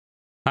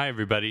Hi,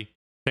 everybody.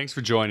 Thanks for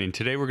joining.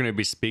 Today, we're going to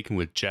be speaking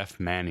with Jeff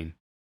Manning.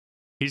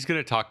 He's going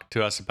to talk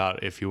to us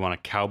about if you want a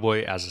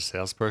cowboy as a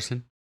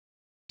salesperson,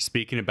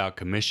 speaking about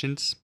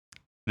commissions,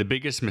 the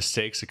biggest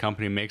mistakes a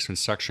company makes when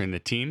structuring the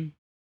team,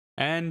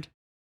 and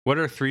what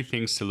are three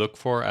things to look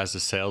for as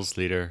a sales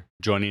leader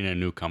joining a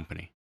new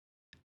company.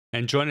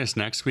 And join us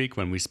next week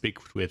when we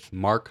speak with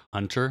Mark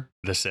Hunter,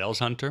 the sales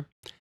hunter.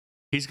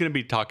 He's going to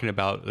be talking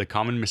about the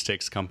common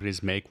mistakes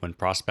companies make when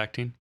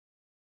prospecting.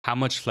 How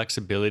much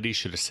flexibility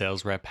should a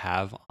sales rep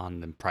have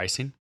on the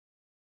pricing?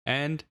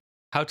 And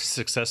how to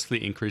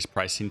successfully increase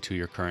pricing to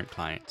your current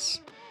clients.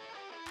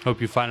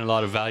 Hope you find a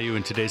lot of value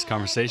in today's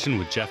conversation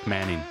with Jeff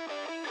Manning.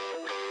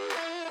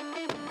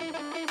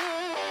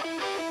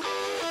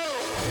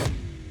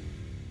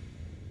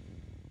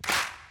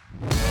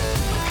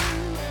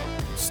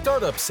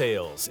 Startup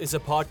Sales is a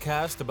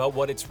podcast about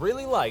what it's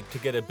really like to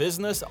get a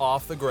business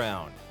off the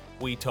ground.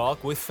 We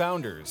talk with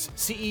founders,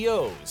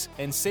 CEOs,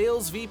 and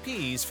sales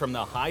VPs from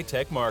the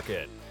high-tech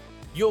market.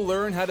 You'll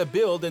learn how to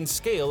build and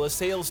scale a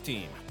sales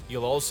team.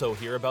 You'll also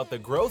hear about the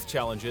growth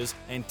challenges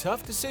and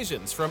tough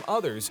decisions from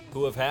others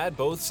who have had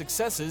both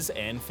successes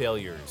and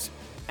failures.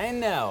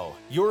 And now,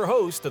 your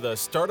host of the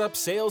Startup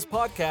Sales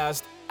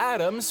Podcast,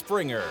 Adam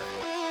Springer.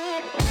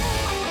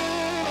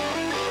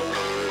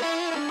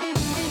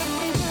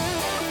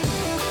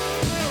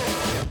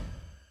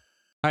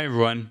 Hi,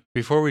 everyone.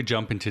 Before we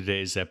jump into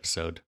today's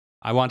episode,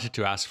 I wanted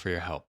to ask for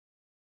your help.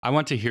 I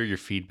want to hear your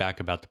feedback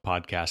about the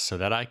podcast so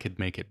that I could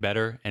make it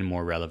better and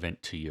more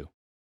relevant to you.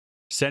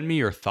 Send me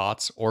your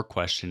thoughts or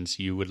questions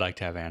you would like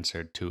to have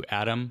answered to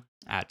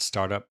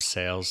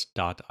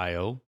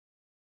adam@startupsales.io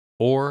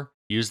or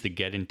use the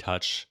Get in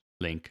Touch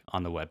link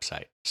on the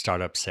website,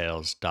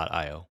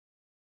 startupsales.io.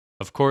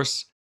 Of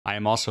course, I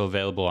am also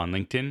available on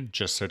LinkedIn.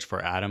 Just search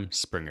for Adam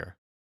Springer.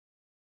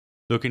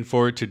 Looking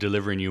forward to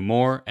delivering you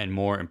more and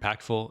more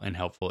impactful and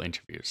helpful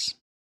interviews.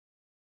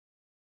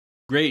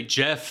 Great,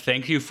 Jeff.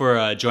 Thank you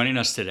for joining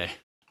us today.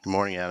 Good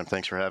morning, Adam.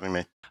 Thanks for having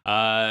me.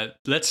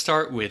 Let's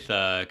start with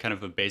kind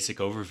of a basic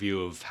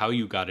overview of how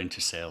you got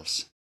into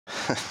sales.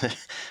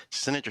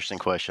 It's an interesting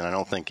question. I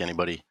don't think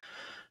anybody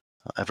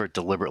ever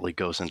deliberately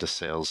goes into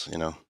sales.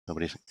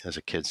 Nobody as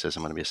a kid says,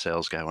 I'm going to be a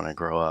sales guy when I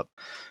grow up.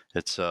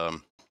 It's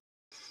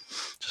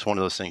just one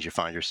of those things you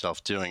find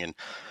yourself doing. And,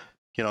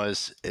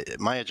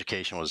 my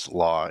education was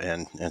law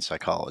and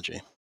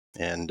psychology.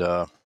 And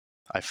I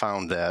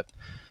found that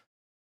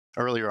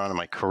earlier on in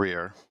my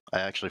career,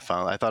 I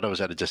thought I was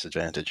at a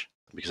disadvantage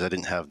because I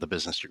didn't have the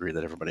business degree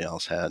that everybody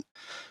else had.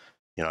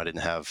 I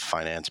didn't have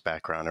finance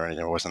background or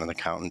anything. I wasn't an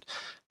accountant.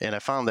 And I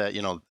found that,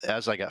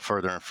 as I got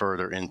further and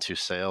further into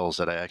sales,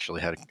 that I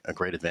actually had a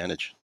great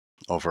advantage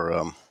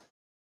over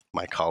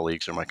my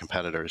colleagues or my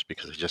competitors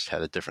because I just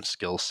had a different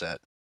skill set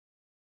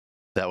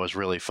that was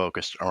really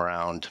focused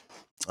around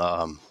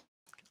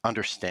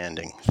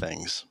understanding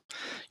things,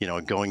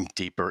 going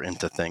deeper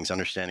into things,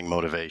 understanding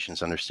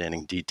motivations,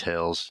 understanding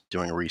details,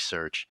 doing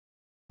research,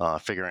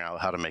 figuring out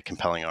how to make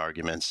compelling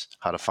arguments,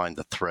 how to find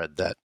the thread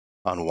that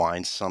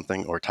unwinds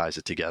something or ties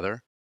it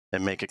together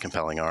and make a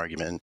compelling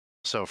argument.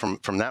 So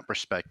from that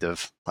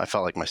perspective, I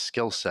felt like my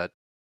skill set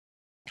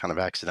kind of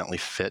accidentally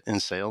fit in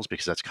sales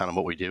because that's kind of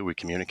what we do. We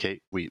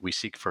communicate. We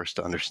seek first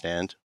to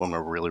understand when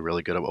we're really,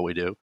 really good at what we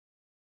do.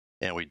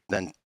 And we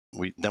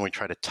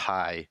try to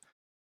tie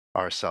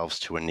ourselves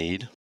to a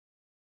need,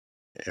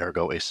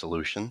 ergo a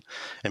solution,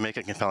 and make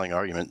a compelling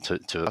argument to a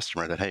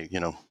customer that, hey,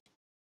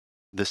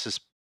 this is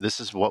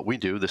what we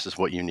do. This is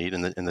what you need,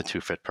 and the two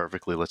fit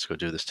perfectly. Let's go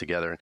do this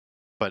together.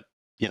 But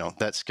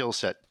that skill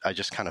set, I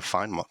just kind of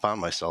found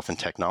myself in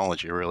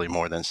technology really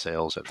more than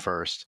sales at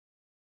first.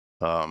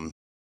 Just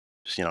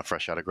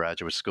fresh out of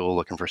graduate school,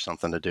 looking for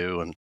something to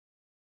do,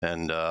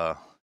 and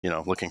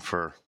looking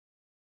to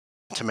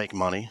make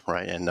money,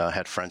 right? And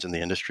had friends in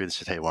the industry that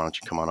said, hey, why don't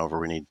you come on over?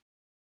 We need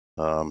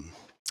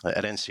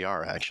at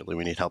NCR, actually,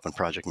 we need help in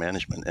project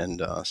management.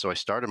 And so I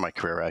started my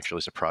career actually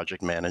as a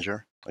project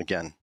manager,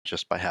 again,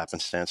 just by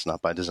happenstance,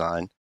 not by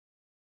design.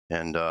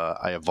 And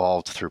I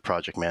evolved through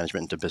project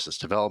management into business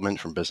development,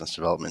 from business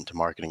development to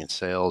marketing and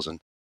sales. And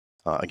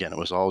again, it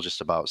was all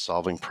just about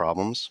solving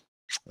problems.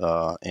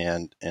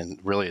 And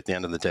really, at the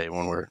end of the day,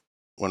 when we're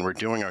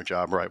doing our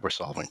job right, we're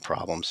solving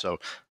problems. So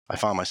I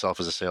found myself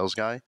as a sales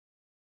guy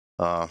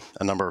a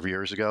number of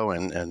years ago,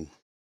 and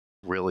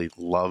really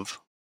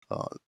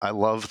I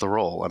love the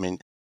role. I mean, at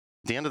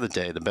the end of the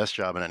day, the best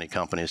job in any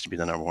company is to be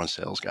the number one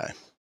sales guy.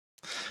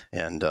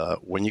 And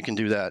when you can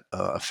do that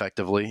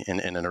effectively and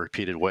in a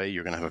repeated way,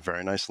 you're going to have a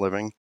very nice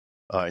living,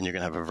 and you're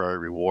going to have a very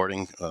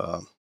rewarding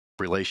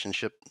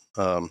relationship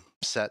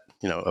set,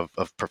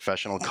 of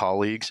professional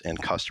colleagues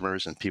and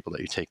customers and people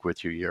that you take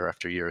with you year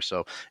after year.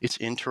 So it's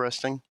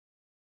interesting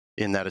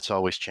in that it's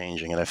always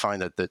changing. And I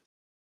find that the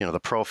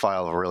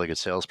profile of a really good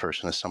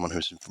salesperson is someone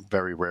who's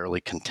very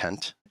rarely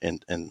content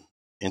and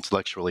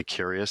intellectually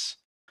curious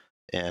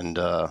and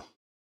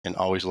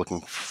always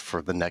looking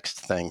for the next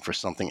thing, for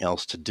something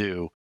else to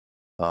do.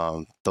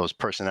 Those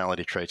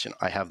personality traits, and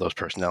I have those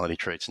personality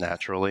traits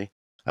naturally.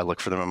 I look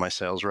for them in my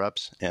sales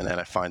reps, and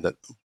I find that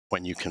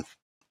when you can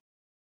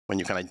when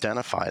you can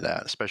identify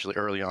that, especially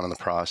early on in the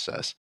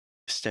process,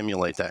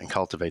 stimulate that and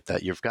cultivate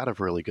that, you've got a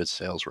really good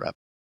sales rep.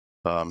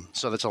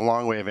 So that's a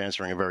long way of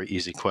answering a very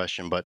easy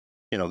question, but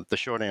the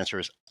short answer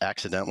is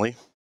accidentally.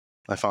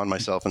 I found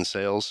myself in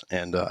sales,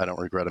 and I don't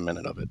regret a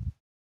minute of it.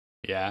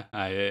 Yeah,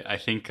 I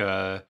think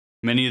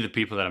many of the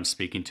people that I'm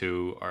speaking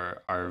to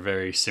are a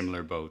very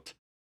similar boat.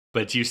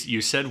 But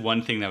you said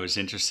one thing that was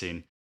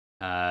interesting,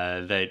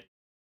 that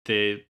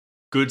the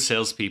good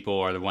salespeople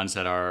are the ones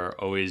that are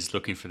always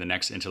looking for the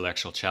next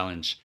intellectual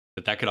challenge.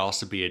 But that could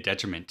also be a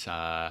detriment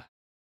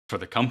for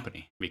the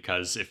company,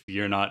 because if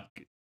you're not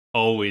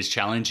always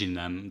challenging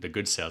them, the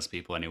good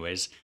salespeople,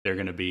 anyways, they're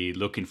going to be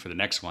looking for the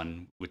next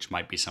one, which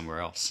might be somewhere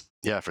else.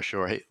 Yeah, for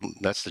sure. Hey,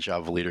 that's the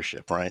job of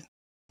leadership, right?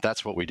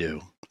 That's what we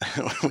do.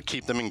 We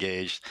keep them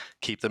engaged,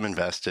 keep them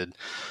invested.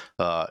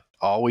 You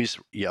always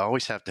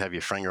have to have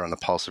your finger on the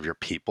pulse of your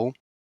people.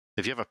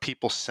 If you have a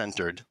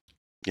people-centered,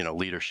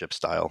 leadership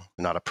style,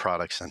 not a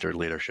product-centered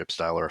leadership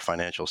style or a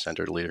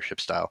financial-centered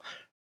leadership style,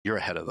 you're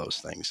ahead of those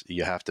things.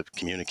 You have to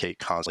communicate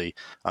constantly,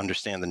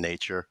 understand the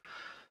nature,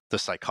 the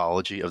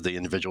psychology of the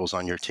individuals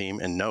on your team,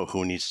 and know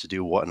who needs to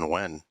do what and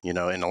when.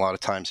 And a lot of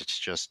times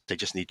they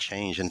just need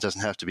change, and it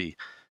doesn't have to be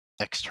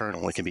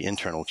external. It can be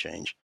internal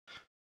change.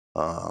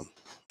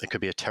 It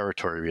could be a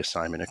territory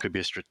reassignment. It could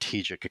be a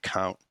strategic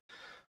account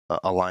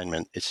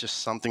alignment. It's just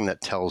something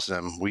that tells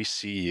them, we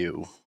see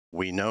you,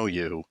 we know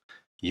you,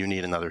 you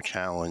need another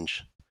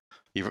challenge.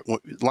 A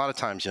lot of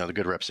times, the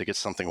good reps, they get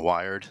something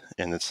wired,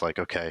 and it's like,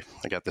 okay,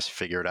 I got this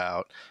figured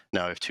out.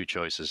 Now I have two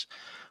choices.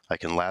 I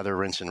can lather,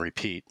 rinse, and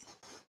repeat,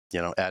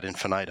 ad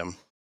infinitum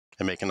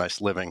and make a nice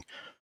living,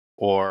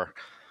 or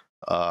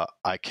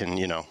I can,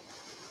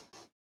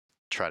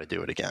 try to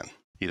do it again,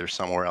 either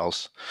somewhere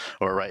else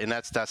or right. And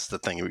that's the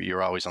thing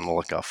you're always on the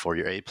lookout for.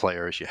 Your A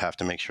players, you have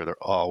to make sure they're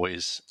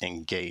always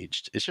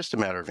engaged. It's just a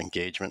matter of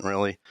engagement,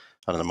 really,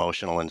 on an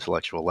emotional,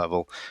 intellectual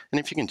level. And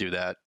if you can do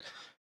that,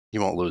 you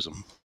won't lose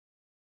them.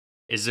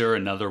 Is there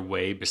another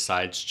way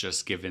besides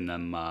just giving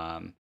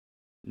them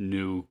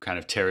new kind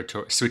of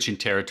territory, switching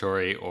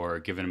territory, or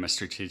giving them a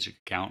strategic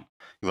account?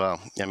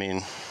 Well, I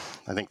mean,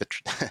 I think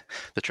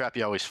the trap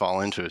you always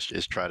fall into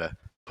is try to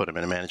put them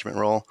in a management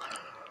role.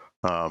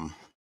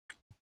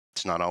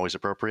 It's not always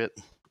appropriate.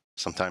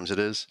 Sometimes it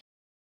is.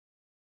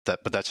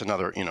 But that's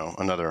another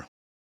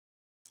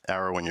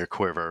arrow in your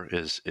quiver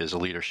is a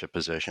leadership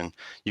position.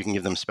 You can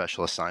give them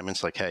special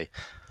assignments like, hey,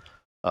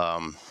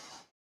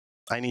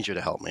 I need you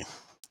to help me.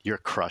 You're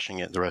crushing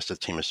it. The rest of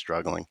the team is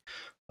struggling.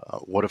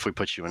 What if we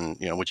put you in,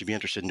 would you be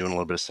interested in doing a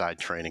little bit of side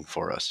training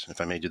for us? If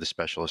I made you the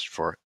specialist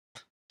for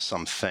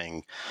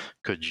something,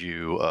 could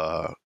you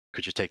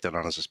take that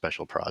on as a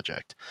special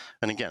project?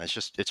 And again,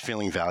 it's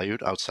feeling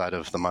valued outside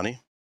of the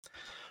money,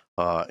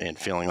 and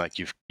feeling like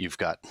you've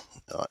got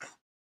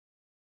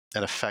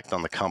an effect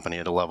on the company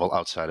at a level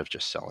outside of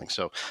just selling.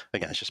 So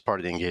again, it's just part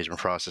of the engagement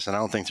process. And I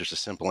don't think there's a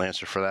simple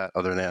answer for that,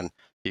 other than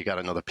you got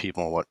to know the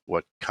people and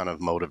what kind of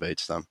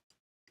motivates them.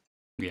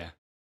 Yeah.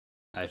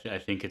 I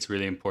think it's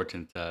really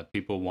important.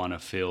 People want to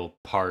feel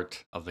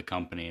part of the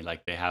company,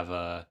 like they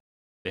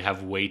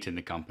have weight in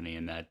the company,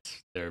 and that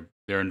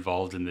they're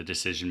involved in the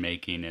decision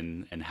making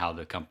and how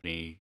the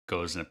company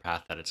goes in the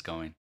path that it's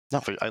going.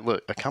 No,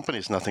 look, a company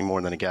is nothing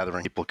more than a gathering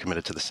of people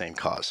committed to the same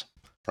cause,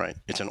 right?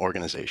 It's an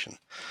organization.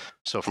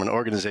 So from an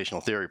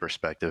organizational theory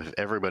perspective,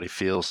 everybody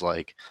feels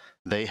like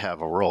they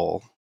have a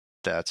role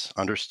that's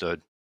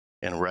understood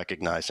and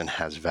recognized and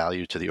has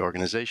value to the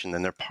organization,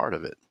 then they're part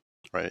of it,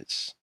 right?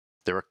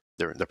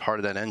 They're part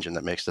of that engine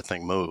that makes the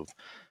thing move.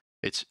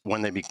 It's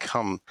when they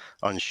become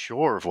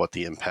unsure of what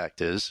the impact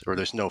is, or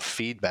there's no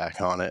feedback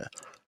on it,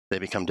 they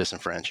become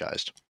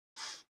disenfranchised,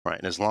 right?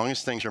 And as long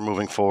as things are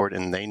moving forward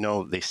and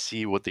they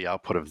see what the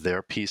output of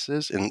their piece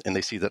is, and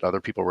they see that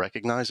other people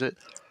recognize it,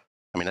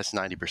 I mean, that's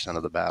 90%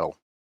 of the battle.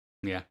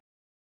 Yeah.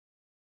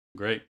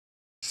 Great.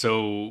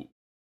 So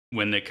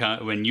when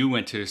you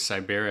went to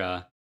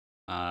Siberia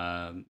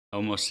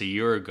almost a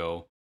year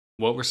ago,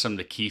 what were some of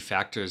the key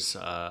factors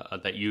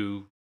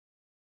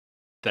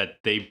that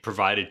they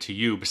provided to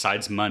you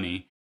besides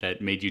money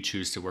that made you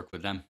choose to work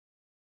with them?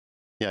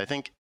 Yeah, I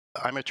think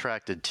I'm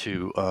attracted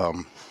to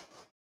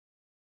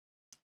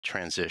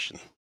transition.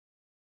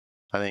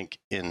 I think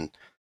in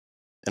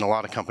a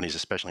lot of companies,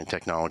 especially in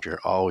technology,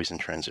 are always in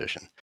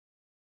transition.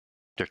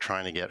 They're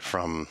trying to get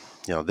from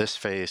this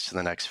phase to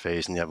the next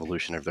phase in the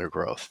evolution of their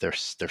growth. They're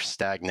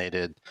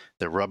stagnated.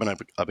 They're rubbing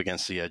up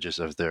against the edges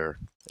of their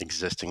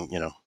existing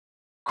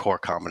core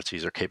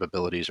competencies or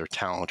capabilities or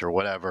talent or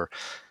whatever.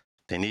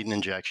 They need an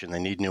injection. They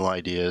need new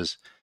ideas.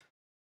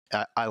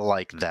 I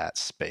like that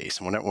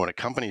space. When a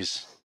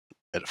company's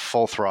at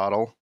full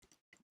throttle,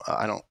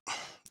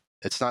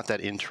 it's not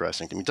that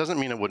interesting to me. It doesn't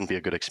mean it wouldn't be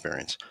a good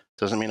experience. It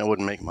doesn't mean I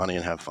wouldn't make money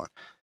and have fun.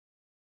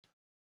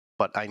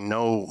 But I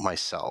know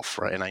myself,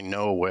 right? And I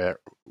know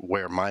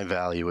where my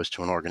value is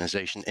to an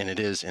organization, and it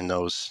is in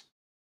those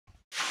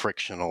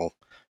frictional,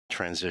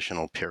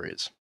 transitional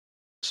periods.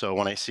 So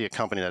when I see a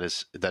company that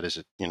is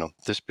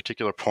this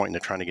particular point and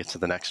they're trying to get to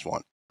the next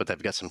one, but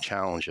they've got some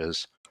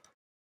challenges,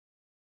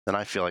 then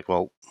I feel like,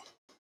 well,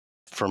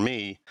 for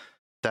me,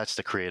 that's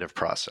the creative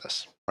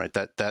process, right?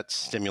 That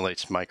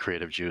stimulates my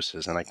creative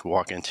juices, and I can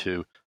walk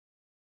into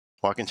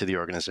the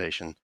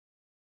organization,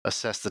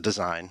 assess the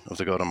design of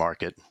the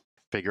go-to-market,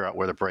 figure out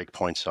where the break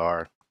points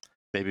are,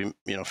 maybe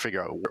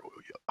figure out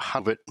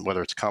how it,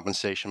 whether it's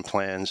compensation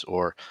plans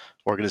or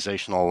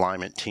organizational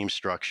alignment, team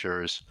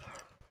structures.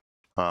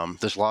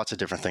 There's lots of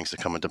different things that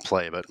come into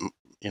play, but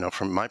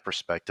from my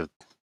perspective,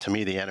 to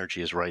me, the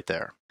energy is right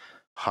there.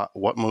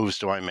 What moves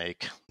do I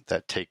make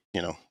that take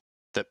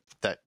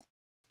that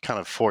kind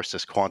of force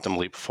this quantum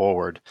leap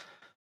forward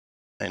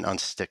and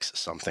unsticks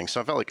something? So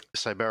I felt like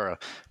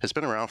Cyberra has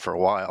been around for a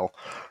while,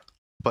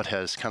 but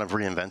has kind of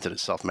reinvented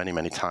itself many,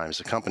 many times.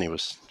 The company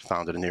was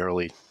founded in the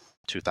early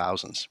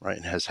 2000s, right,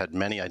 and has had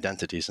many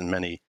identities and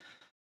many,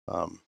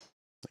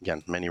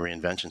 many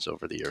reinventions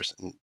over the years,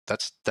 and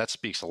that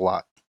speaks a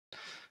lot.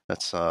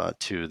 That's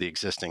to the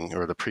existing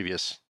or the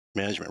previous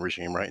management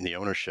regime, right, and the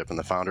ownership and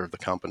the founder of the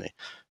company.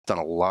 Done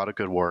a lot of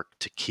good work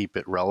to keep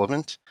it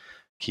relevant,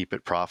 keep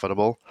it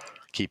profitable,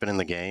 keep it in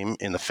the game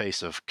in the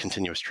face of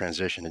continuous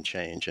transition and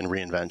change and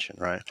reinvention,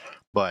 right?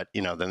 But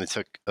then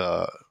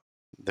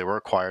they were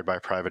acquired by a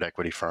private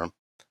equity firm,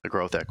 a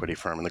growth equity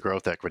firm, and the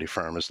growth equity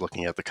firm is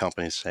looking at the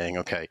company saying,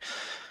 okay,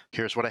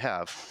 here's what I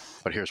have,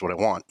 but here's what I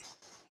want.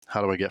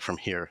 How do I get from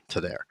here to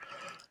there?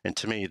 And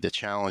to me, the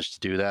challenge to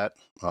do that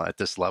at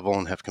this level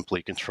and have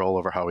complete control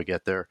over how we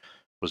get there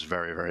was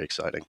very, very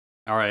exciting.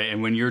 All right.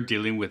 And when you're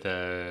dealing with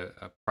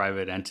a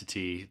private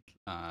entity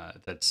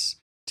that's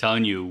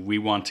telling you, we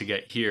want to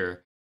get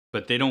here,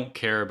 but they don't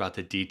care about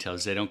the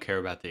details, they don't care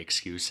about the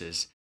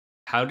excuses,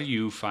 how do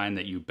you find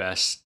that you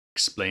best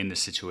explain the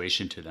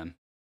situation to them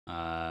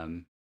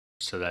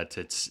so that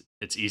it's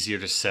easier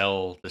to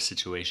sell the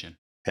situation?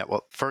 Yeah,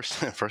 well,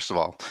 first of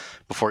all,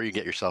 before you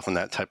get yourself in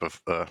that type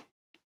of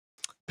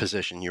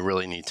position, you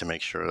really need to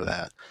make sure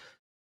that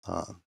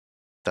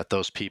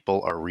those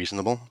people are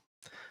reasonable,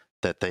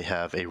 that they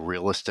have a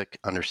realistic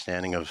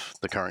understanding of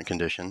the current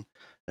condition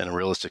and a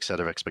realistic set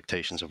of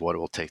expectations of what it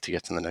will take to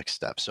get to the next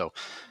step. So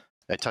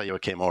I tell you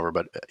what came over,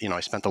 but I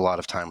spent a lot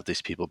of time with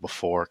these people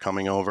before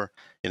coming over,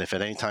 and if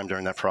at any time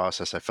during that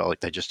process I felt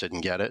like they just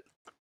didn't get it,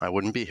 I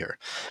wouldn't be here,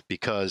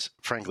 because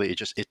frankly,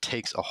 it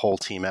takes a whole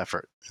team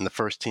effort, and the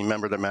first team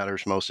member that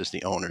matters most is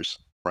the owners,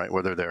 right?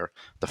 Whether they're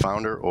the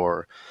founder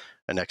or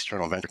an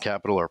external venture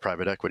capital or a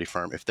private equity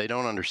firm, if they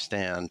don't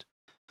understand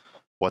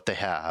what they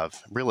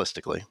have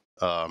realistically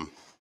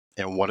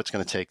and what it's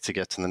going to take to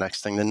get to the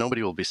next thing, then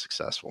nobody will be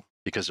successful,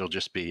 because there'll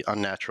just be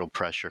unnatural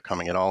pressure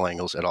coming at all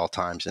angles at all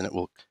times, and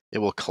it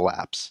will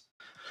collapse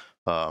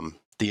the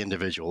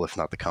individual, if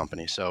not the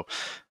company. So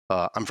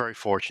I'm very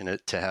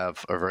fortunate to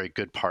have a very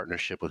good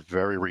partnership with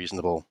very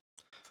reasonable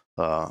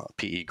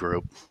PE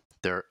group.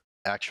 They're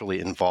actually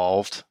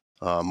involved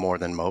more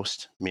than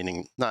most,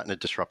 meaning not in a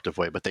disruptive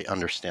way, but they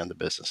understand the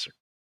business.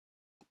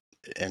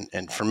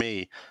 And for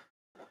me,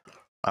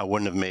 I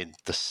wouldn't have made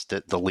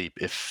the leap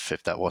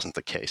if that wasn't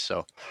the case.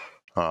 So,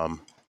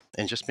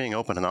 and just being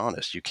open and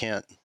honest, you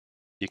can't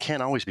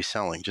always be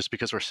selling. Just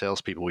because we're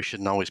salespeople, we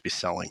shouldn't always be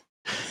selling.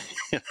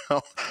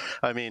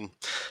 I mean,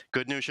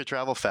 good news should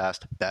travel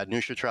fast, bad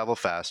news should travel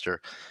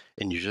faster,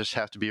 and you just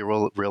have to be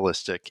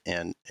realistic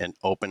and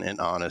open and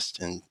honest,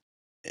 and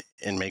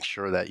make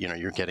sure that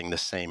you're getting the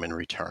same in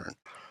return.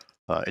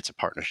 It's a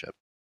partnership.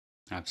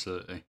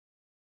 Absolutely.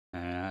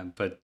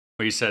 But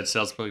what you said,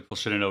 salespeople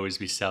shouldn't always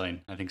be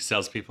selling. I think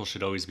salespeople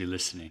should always be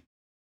listening.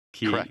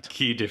 Correct.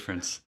 Key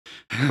difference.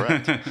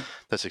 Correct.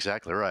 That's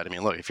exactly right. I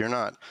mean, look, if you're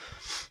not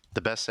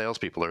the best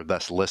salespeople, are the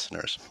best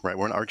listeners, right?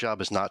 Our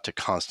job is not to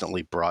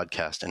constantly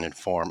broadcast and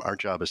inform. Our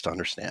job is to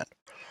understand.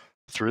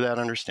 Through that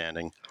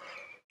understanding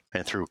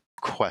and through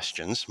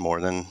questions,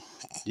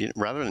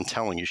 rather than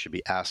telling, you should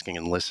be asking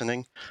and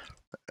listening.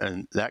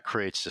 And that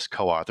creates this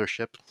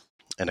co-authorship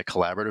and a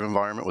collaborative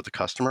environment with the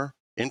customer,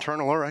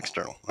 internal or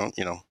external,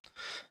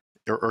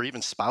 or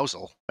even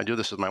spousal. I do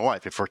this with my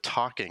wife. If we're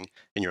talking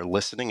and you're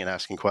listening and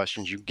asking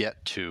questions, you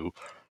get to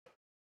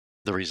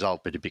the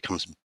result, but it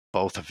becomes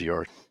both of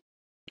your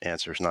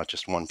answers, not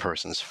just one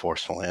person's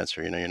forceful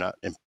answer. You're not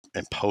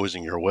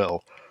imposing your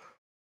will.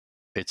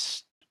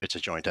 It's a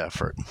joint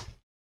effort.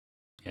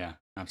 Yeah,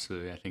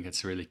 absolutely. I think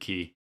it's really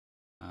key.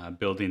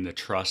 Building the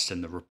trust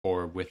and the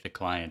rapport with the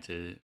client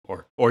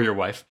or your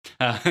wife,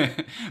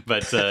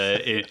 but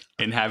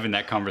in having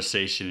that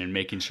conversation and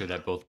making sure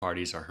that both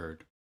parties are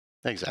heard.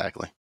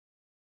 Exactly.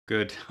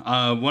 Good.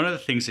 One of the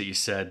things that you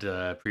said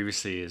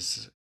previously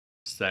is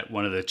that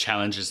one of the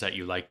challenges that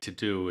you like to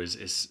do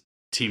is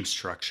team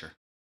structure.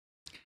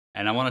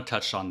 And I want to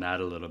touch on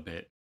that a little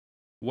bit.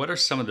 What are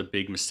some of the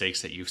big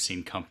mistakes that you've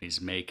seen companies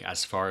make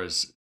as far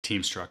as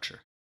team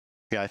structure?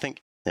 Yeah, I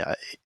think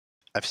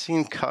I've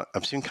seen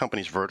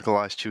companies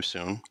verticalize too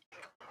soon.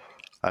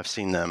 I've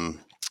seen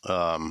them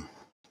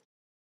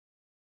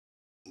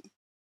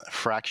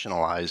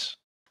fractionalize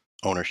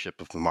ownership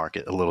of the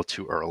market a little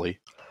too early,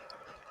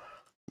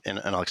 and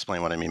I'll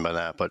explain what I mean by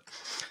that. But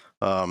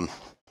and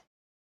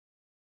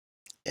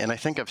I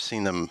think I've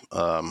seen them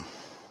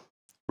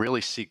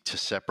really seek to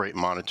separate,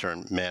 monitor,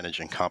 and manage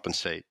and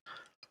compensate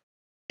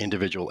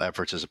individual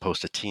efforts as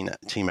opposed to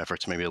team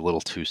efforts maybe a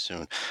little too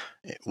soon.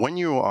 When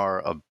you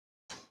are a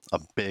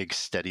big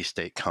steady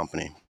state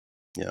company,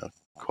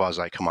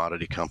 quasi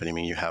commodity company, I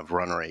mean, you have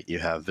run rate, you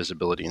have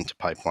visibility into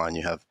pipeline,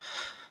 you have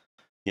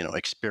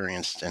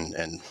experienced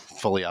and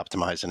fully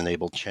optimized and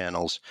enabled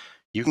channels,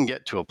 you can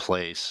get to a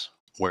place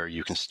where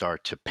you can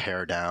start to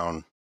pare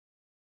down,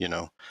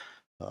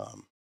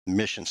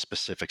 mission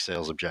specific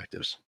sales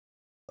objectives.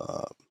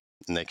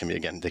 And they can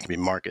be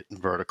market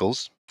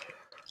verticals.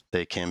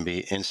 They can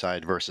be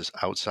inside versus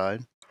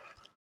outside.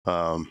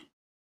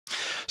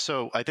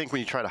 So I think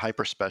when you try to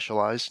hyper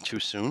specialize too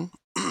soon,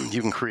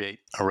 you can create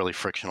a really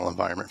frictional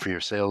environment for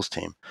your sales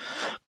team.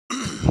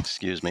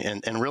 Excuse me.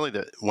 And really,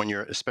 when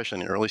you're especially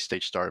in an early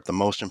stage startup, the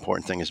most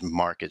important thing is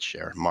market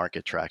share,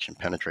 market traction,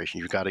 penetration.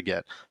 You've got to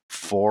get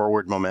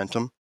forward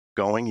momentum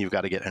going. You've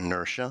got to get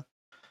inertia,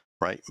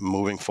 right,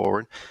 moving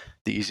forward.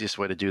 The easiest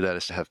way to do that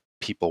is to have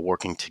people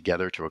working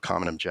together to a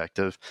common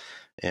objective.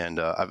 And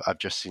I've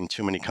just seen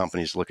too many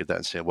companies look at that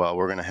and say, well,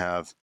 we're going to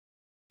have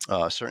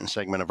a certain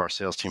segment of our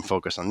sales team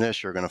focus on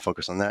this, you're going to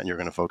focus on that, and you're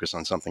going to focus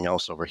on something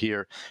else over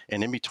here.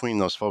 And in between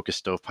those focus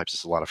stovepipes,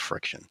 there's a lot of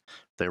friction.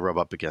 They rub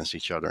up against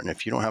each other. And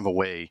if you don't have a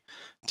way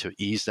to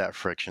ease that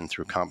friction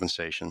through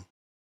compensation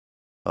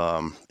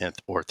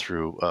or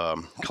through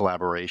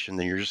collaboration,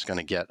 then you're just going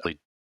to get a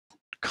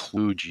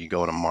kludgy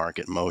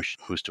go-to-market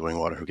motion, who's doing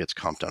what or who gets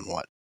comped on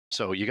what.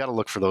 So you got to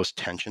look for those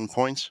tension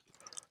points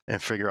and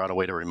figure out a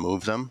way to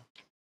remove them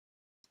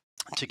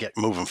to get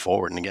moving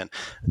forward. And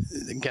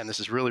again, this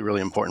is really,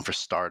 really important for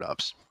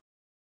startups.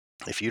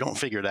 If you don't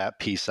figure that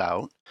piece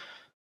out,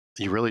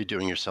 you're really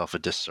doing yourself a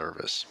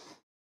disservice.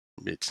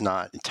 It's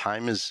not,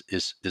 time is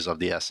of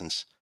the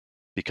essence,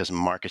 because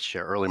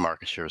early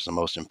market share is the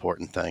most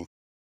important thing.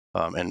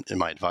 And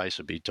my advice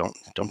would be don't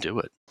do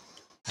it.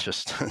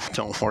 Just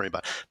don't worry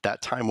about it.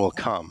 That time will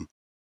come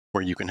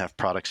where you can have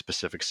product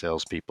specific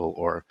salespeople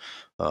or,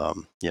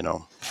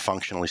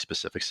 functionally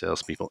specific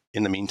salespeople.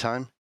 In the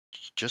meantime,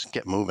 just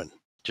get moving,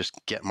 just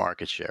get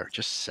market share,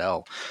 just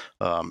sell,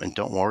 and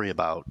don't worry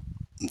about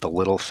the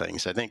little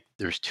things. I think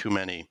there's too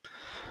many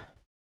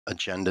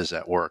agendas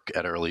at work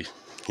at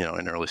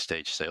in early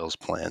stage sales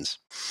plans,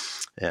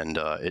 and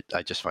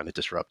I just find it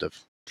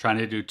disruptive. Trying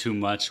to do too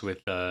much with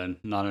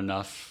not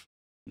enough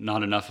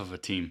of a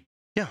team.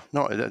 Yeah,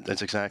 no,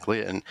 that's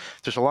exactly it. And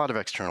there's a lot of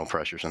external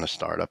pressures in a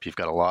startup. You've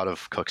got a lot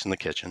of cooks in the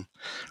kitchen,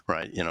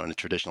 right? In a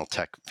traditional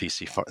tech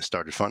VC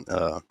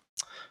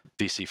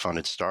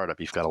funded startup,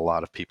 you've got a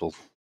lot of people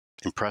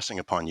impressing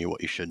upon you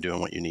what you should do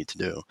and what you need to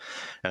do.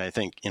 And I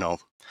think,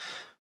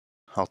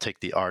 I'll take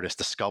the artist,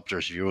 the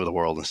sculptor's view of the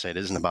world and say it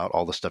isn't about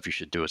all the stuff you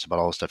should do. It's about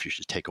all the stuff you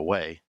should take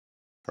away,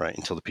 right?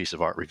 Until the piece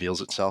of art reveals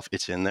itself.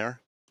 It's in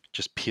there.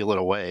 Just peel it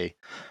away.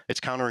 It's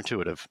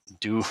counterintuitive.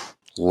 Do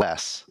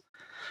less,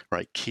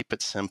 right? Keep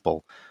it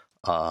simple.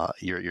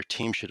 Your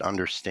team should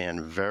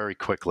understand very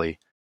quickly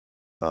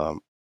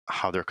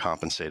how they're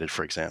compensated,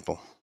 for example.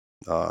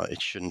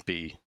 It shouldn't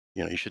be,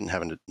 there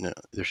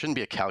shouldn't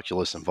be a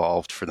calculus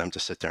involved for them to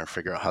sit there and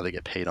figure out how they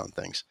get paid on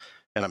things.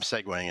 And I'm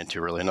segueing into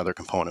really another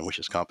component, which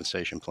is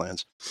compensation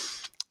plans.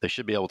 They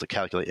should be able to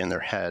calculate in their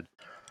head,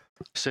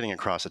 sitting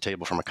across the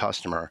table from a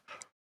customer,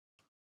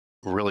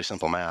 really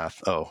simple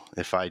math. Oh,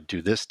 if I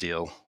do this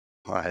deal,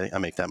 I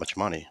make that much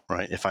money,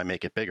 right? If I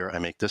make it bigger, I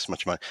make this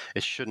much money.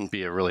 It shouldn't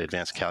be a really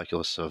advanced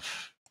calculus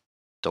of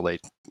delayed,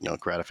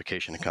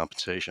 gratification and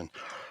compensation.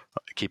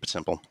 Keep it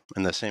simple.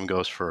 And the same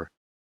goes for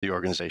the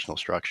organizational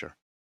structure.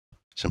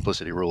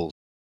 Simplicity rules.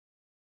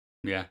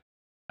 Yeah.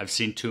 I've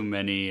seen too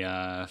many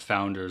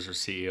founders or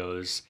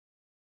CEOs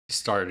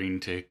starting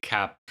to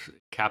cap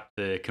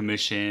the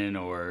commission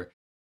or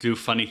do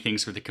funny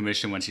things with the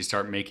commission once you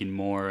start making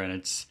more. And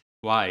it's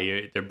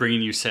why they're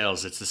bringing you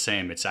sales. It's the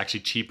same. It's actually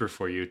cheaper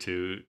for you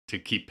to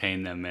keep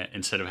paying them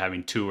instead of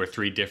having 2 or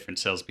 3 different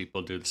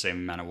salespeople do the same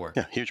amount of work.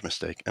 Yeah, huge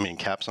mistake. I mean,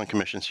 caps on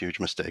commissions,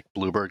 huge mistake.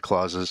 Bluebird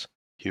clauses,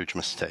 huge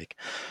mistake.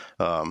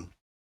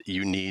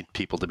 You need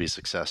people to be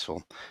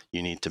successful.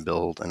 You need to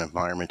build an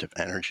environment of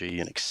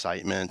energy and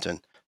excitement and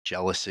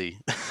jealousy,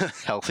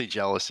 healthy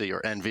jealousy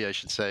or envy, I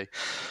should say.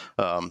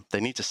 They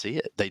need to see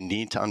it. They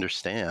need to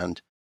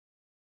understand.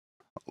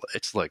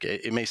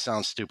 It may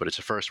sound stupid. It's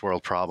a first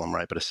world problem,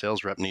 right? But a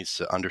sales rep needs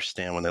to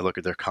understand when they look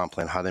at their comp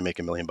plan how they make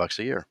 $1 million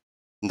a year.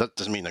 And that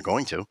doesn't mean they're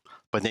going to,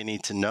 but they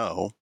need to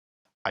know,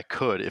 I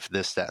could if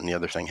this, that, and the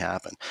other thing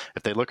happened.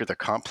 If they look at their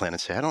comp plan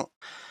and say, I don't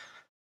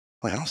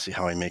see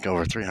how I make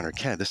over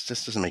 300K. This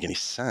doesn't make any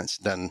sense.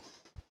 Then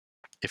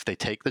if they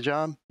take the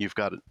job, you've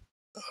got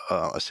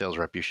a sales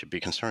rep you should be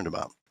concerned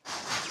about.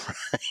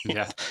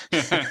 Yeah.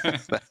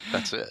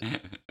 That's it.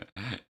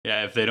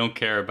 Yeah, if they don't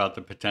care about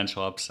the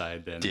potential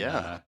upside, then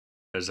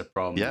there's a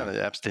problem.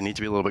 Yeah, they need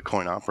to be a little bit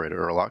coin operated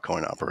or a lot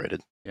coin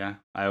operated. Yeah,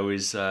 I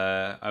always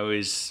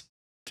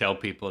tell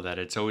people that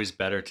it's always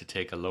better to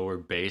take a lower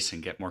base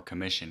and get more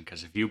commission,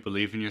 because if you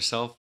believe in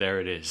yourself, there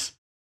it is.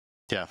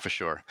 Yeah, for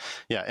sure.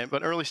 Yeah,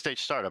 but early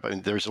stage startup, I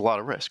mean, there's a lot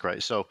of risk,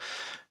 right? So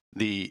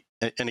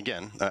and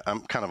again,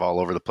 I'm kind of all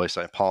over the place.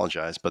 I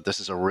apologize, but this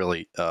is a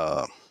really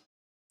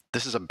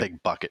this is a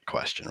big bucket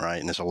question, right?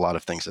 And there's a lot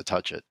of things that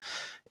touch it,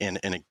 and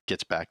it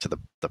gets back to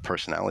the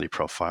personality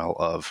profile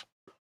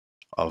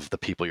of the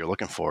people you're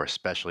looking for,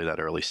 especially that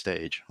early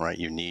stage, right?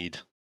 You need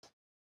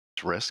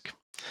risk.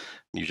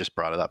 You just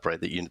brought it up, right?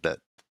 That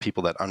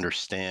people that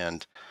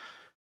understand,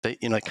 they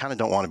kind of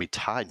don't want to be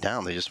tied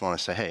down. They just want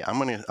to say, hey, I'm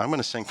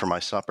gonna sing for my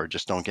supper.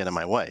 Just don't get in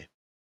my way.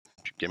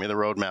 Give me the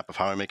roadmap of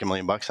how I make $1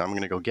 million. I'm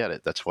going to go get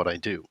it. That's what I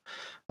do.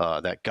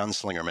 That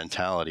gunslinger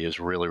mentality is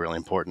really, really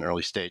important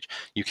early stage.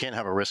 You can't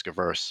have a risk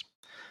averse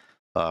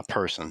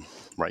person,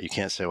 right? You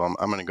can't say, well,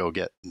 I'm going to go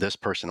get this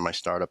person in my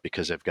startup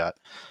because they've got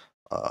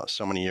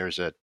so many years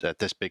at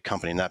this big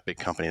company and that big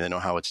company. They know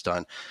how it's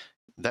done.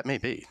 They may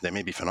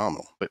be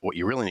phenomenal, but what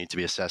you really need to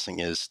be assessing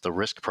is the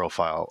risk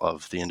profile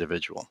of the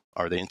individual.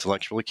 Are they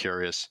intellectually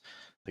curious?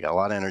 They got a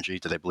lot of energy.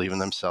 Do they believe in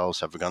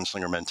themselves? Have a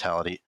gunslinger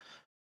mentality?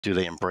 Do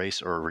they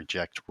embrace or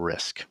reject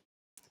risk?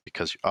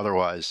 Because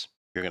otherwise,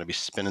 you're going to be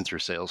spinning through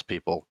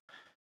salespeople.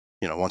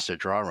 Once their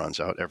draw runs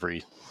out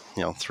every,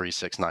 3,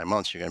 6, 9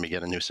 months, you're going to be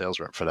getting a new sales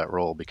rep for that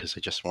role because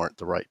they just weren't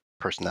the right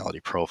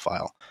personality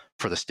profile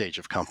for the stage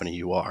of company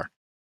you are.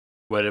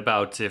 What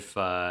about if,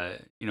 a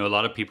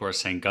lot of people are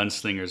saying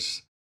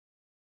gunslingers,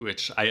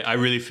 which I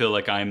really feel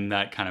like I'm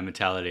that kind of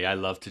mentality. I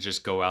love to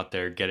just go out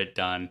there, get it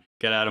done,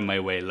 get out of my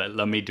way.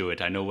 Let me do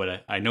it. I know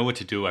what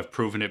to do. I've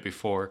proven it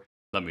before.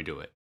 Let me do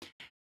it.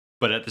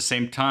 But at the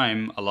same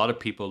time, a lot of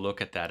people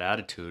look at that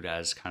attitude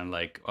as kind of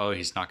like, oh,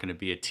 he's not going to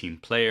be a team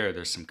player.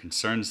 There's some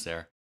concerns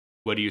there.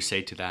 What do you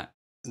say to that?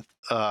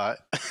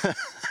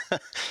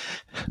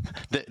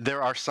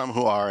 There are some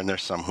who are, and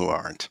there's some who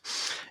aren't,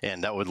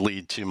 and that would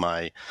lead to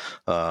my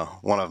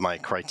one of my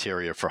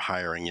criteria for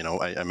hiring.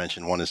 I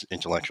mentioned one is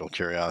intellectual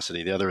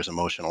curiosity, the other is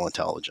emotional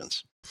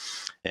intelligence.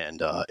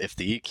 And if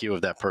the EQ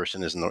of that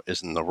person is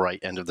in the right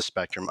end of the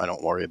spectrum, I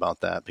don't worry about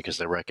that because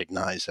they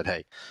recognize that,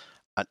 hey,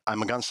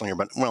 I'm a gunslinger,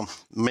 but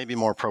maybe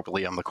more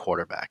appropriately, I'm the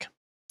quarterback.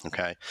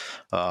 Okay,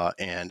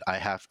 and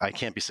I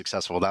can't be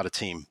successful without a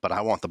team, but I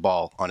want the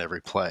ball on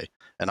every play,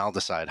 and I'll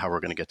decide how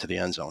we're going to get to the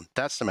end zone.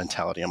 That's the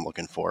mentality I'm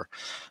looking for,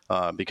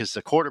 because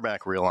the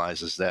quarterback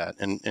realizes that,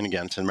 and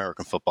again, it's an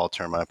American football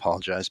term. I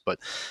apologize, but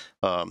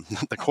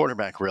the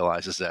quarterback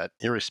realizes that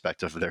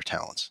irrespective of their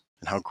talents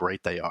and how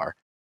great they are,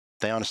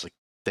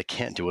 they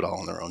can't do it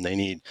all on their own. They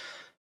need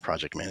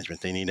project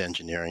management, they need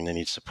engineering, they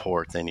need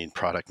support, they need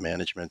product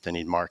management, they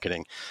need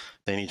marketing,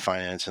 they need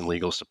finance and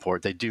legal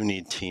support. They do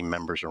need team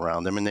members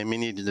around them, and they may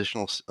need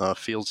additional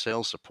field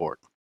sales support,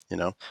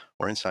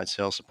 or inside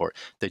sales support.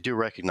 They do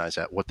recognize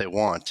that what they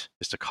want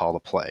is to call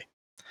the play,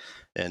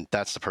 and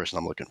that's the person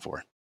I'm looking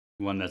for.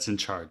 One that's in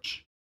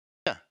charge.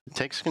 Yeah,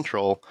 takes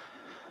control,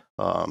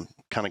 kind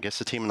of gets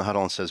the team in the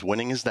huddle and says,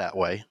 winning is that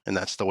way, and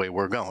that's the way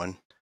we're going.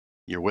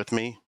 You're with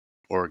me,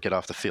 or get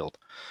off the field.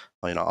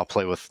 I'll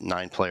play with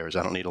 9 players.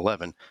 I don't need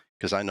 11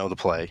 because I know the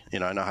play.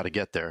 I know how to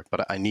get there,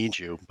 but I need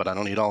you, but I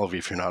don't need all of you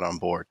if you're not on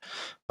board.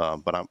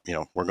 But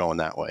we're going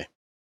that way.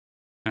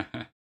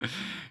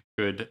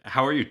 Good.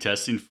 How are you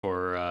testing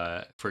for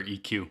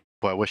EQ?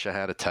 Well, I wish I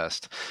had a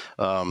test.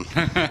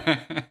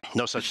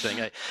 No such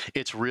thing.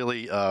 It's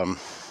really,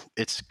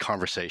 it's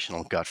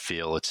conversational, gut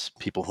feel. It's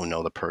people who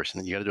know the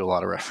person. You got to do a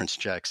lot of reference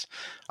checks.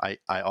 I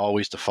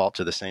always default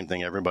to the same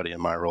thing everybody in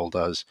my role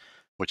does,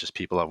 which is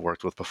people I've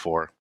worked with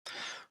before.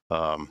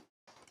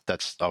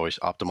 That's always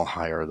optimal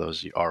hire,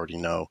 those you already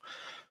know,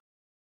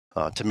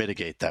 to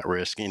mitigate that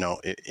risk. In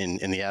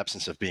the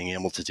absence of being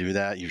able to do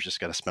that, you've just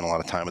got to spend a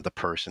lot of time with the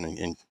person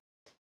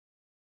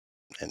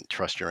and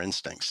trust your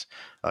instincts.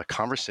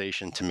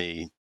 Conversation to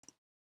me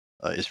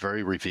is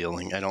very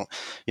revealing. I don't,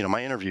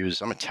 my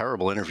interviews, I'm a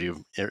terrible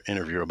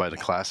interviewer by the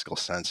classical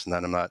sense, and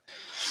that I'm not,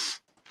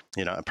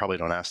 I probably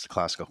don't ask the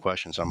classical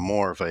questions. I'm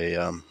more of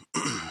a,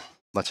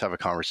 let's have a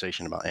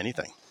conversation about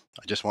anything.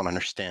 I just want to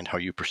understand how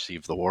you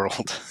perceive the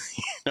world,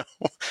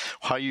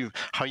 how you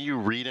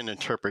read and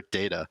interpret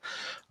data,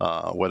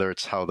 whether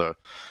it's how the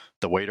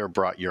waiter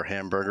brought your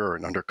hamburger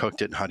and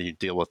undercooked it, and how do you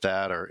deal with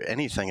that, or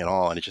anything at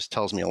all. And it just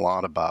tells me a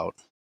lot about,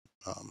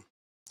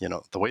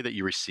 the way that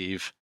you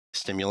receive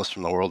stimulus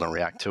from the world and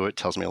react to it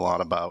tells me a lot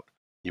about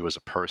you as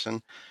a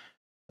person.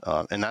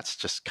 And that's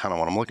just kind of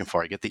what I'm looking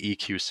for. I get the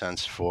EQ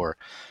sense for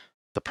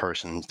the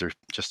person through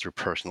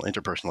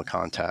interpersonal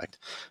contact.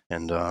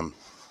 And,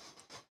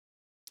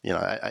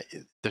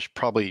 there's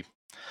probably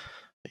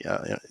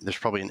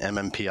an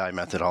MMPI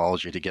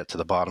methodology to get to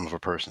the bottom of a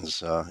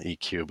person's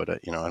EQ, but I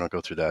don't go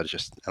through that. It's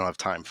just, I don't have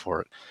time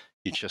for it.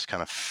 You just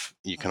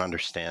you can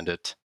understand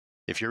it.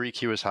 If your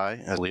EQ is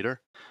high as a leader,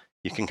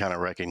 you can kind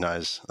of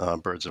recognize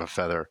birds of a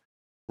feather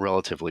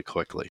relatively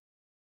quickly.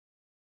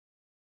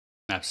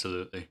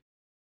 Absolutely.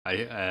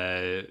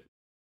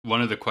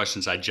 One of the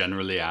questions I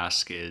generally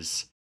ask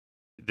is,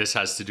 this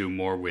has to do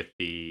more with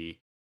the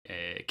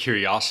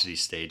curiosity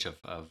stage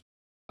of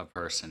a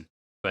person.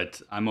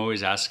 But I'm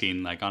always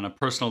asking, like, on a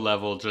personal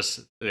level, just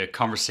the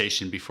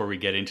conversation before we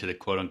get into the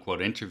quote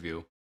unquote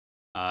interview.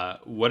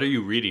 What are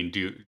you reading?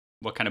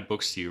 What kind of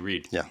books do you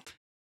read? Yeah.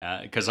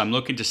 Because I'm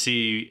looking to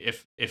see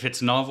if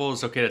it's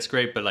novels, okay, that's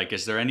great. But like,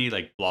 is there any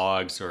like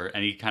blogs or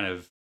any kind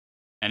of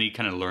any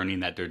kind of learning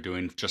that they're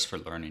doing just for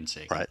learning's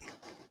sake. Right.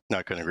 No,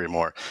 I couldn't agree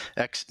more.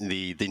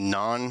 The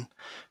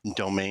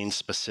non-domain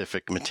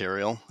specific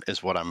material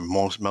is what I'm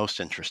most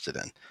interested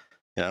in.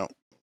 You know,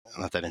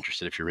 I'm not that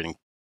interested if you're reading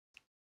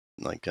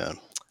like I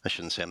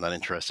shouldn't say I'm not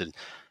interested.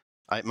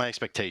 My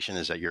expectation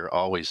is that you're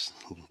always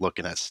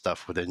looking at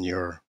stuff within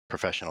your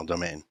professional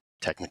domain,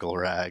 technical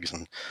rags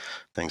and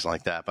things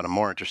like that. But I'm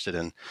more interested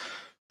in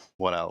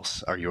what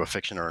else. Are you a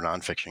fiction or a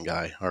nonfiction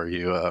guy? Are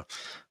you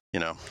you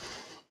know,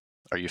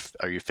 are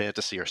you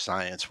fantasy or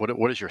science?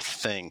 What is your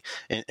thing?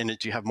 And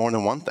do you have more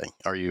than one thing?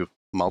 Are you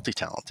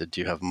multi-talented?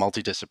 Do you have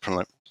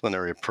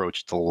multidisciplinary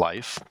approach to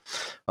life?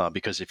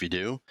 Because if you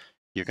do,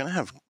 you're going to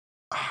have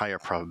a higher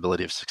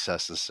probability of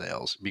success in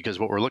sales, because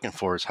what we're looking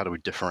for is how do we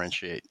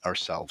differentiate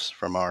ourselves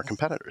from our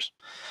competitors.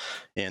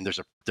 And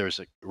there's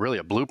really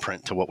a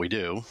blueprint to what we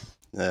do.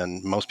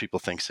 And most people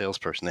think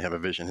salesperson, they have a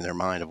vision in their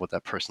mind of what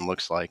that person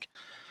looks like.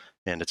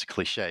 And it's a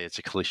cliche. It's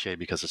a cliche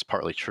because it's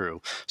partly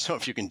true. So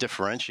if you can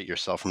differentiate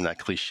yourself from that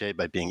cliche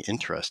by being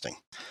interesting,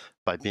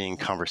 by being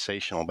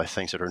conversational, by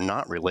things that are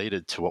not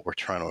related to what we're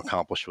trying to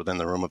accomplish within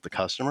the room of the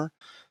customer,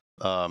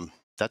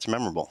 that's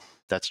memorable.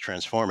 That's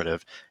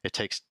transformative. It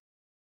takes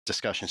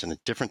discussions in a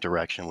different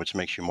direction, which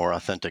makes you more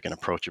authentic and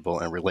approachable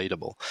and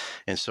relatable.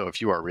 And so if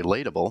you are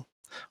relatable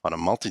on a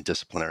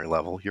multidisciplinary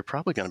level, you're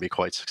probably going to be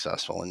quite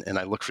successful. And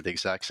I look for the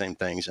exact same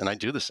things, and I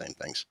do the same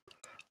things.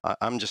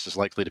 I'm just as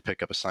likely to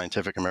pick up a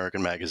Scientific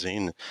American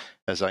magazine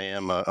as I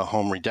am a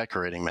home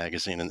redecorating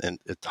magazine and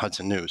at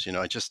Hudson News.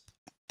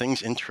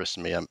 Things interest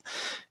me. And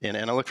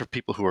I look for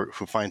people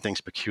who find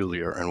things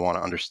peculiar and want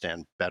to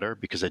understand better,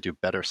 because they do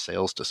better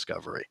sales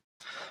discovery.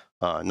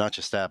 Not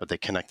just that, but they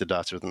connect the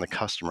dots within the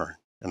customer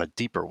in a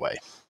deeper way.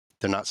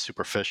 They're not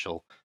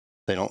superficial.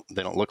 They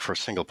don't look for a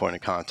single point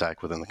of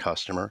contact within the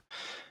customer.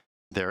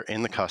 They're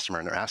in the customer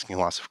and they're asking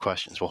lots of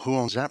questions. Well, who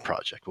owns that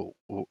project?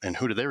 Well, and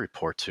who do they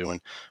report to? And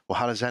well,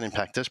 how does that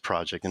impact this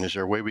project? And is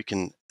there a way we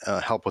can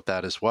help with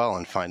that as well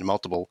and find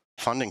multiple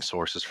funding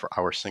sources for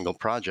our single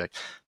project?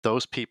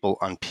 Those people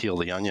unpeel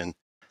the onion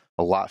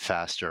a lot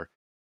faster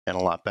and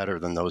a lot better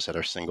than those that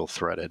are single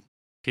threaded.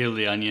 Peel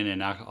the onion,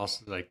 and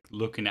also like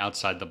looking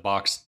outside the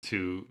box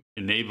to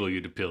enable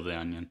you to peel the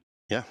onion.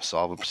 Yeah,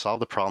 solve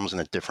the problems in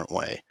a different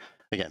way.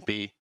 Again,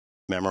 be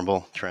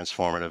memorable,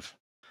 transformative,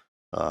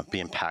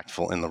 be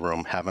impactful in the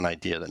room, have an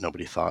idea that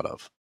nobody thought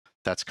of.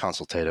 That's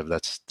consultative.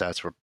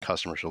 That's what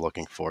customers are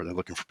looking for. They're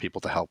looking for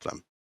people to help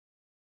them.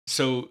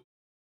 So,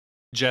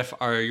 Jeff,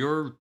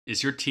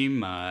 is your team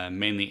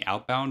mainly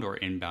outbound or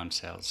inbound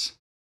sales?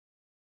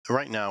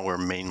 Right now, we're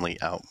mainly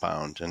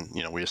outbound, and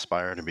we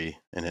aspire to be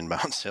an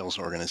inbound sales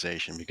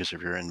organization, because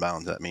if you're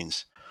inbound, that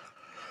means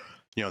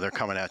they're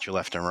coming at you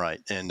left and right.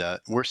 And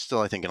we're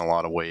still, I think, in a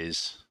lot of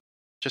ways,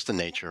 just the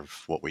nature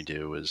of what we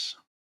do is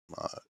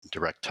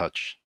direct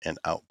touch and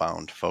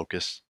outbound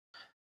focus.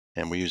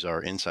 And we use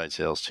our inside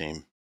sales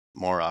team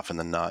more often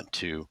than not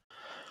to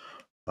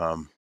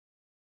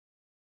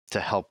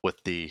help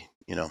with the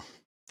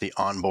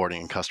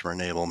onboarding and customer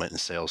enablement and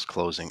sales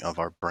closing of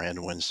our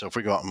brand wins. So if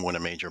we go out and win a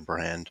major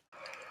brand,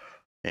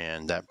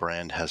 and that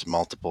brand has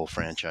multiple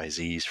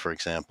franchisees, for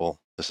example,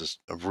 this is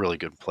a really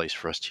good place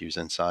for us to use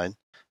inside.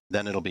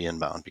 Then it'll be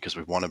inbound, because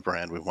we've won a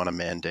brand, we've won a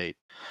mandate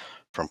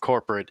from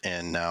corporate,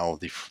 and now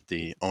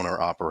the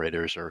owner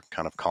operators are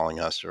kind of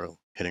calling us or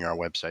hitting our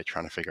website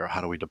trying to figure out,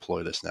 how do we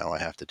deploy this now? I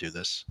have to do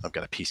this. I've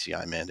got a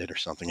PCI mandate or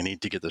something. I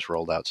need to get this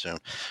rolled out soon.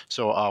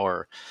 So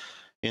our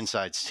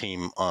insides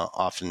team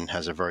often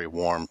has a very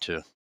warm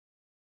to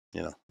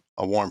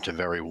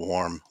very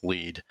warm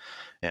lead,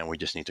 and we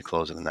just need to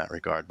close it in that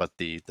regard. But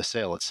the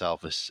sale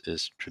itself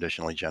is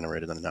traditionally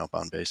generated on an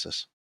outbound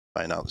basis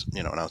by an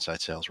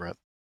outside sales rep.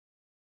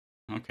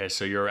 Okay,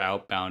 so your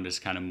outbound is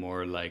kind of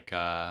more like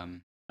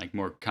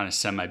more kind of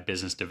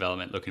semi-business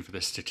development, looking for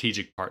the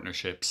strategic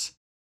partnerships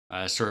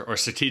or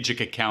strategic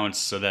accounts,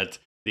 so that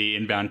the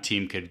inbound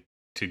team could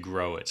to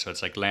grow it. So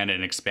it's like land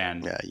and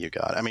expand. Yeah, you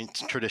got it. I mean,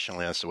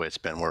 traditionally that's the way it's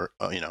been. We're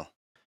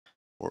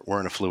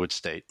in a fluid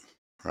state,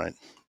 right?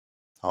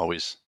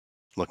 Always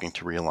looking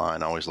to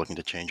realign, always looking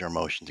to change our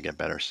motion to get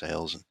better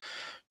sales and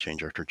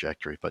change our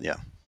trajectory. But yeah.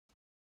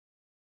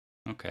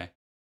 Okay.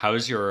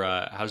 How's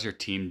your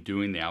team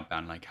doing the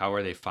outbound? Like, how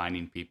are they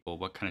finding people?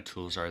 What kind of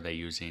tools are they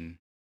using?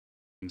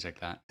 Things like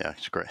that. Yeah,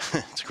 it's great.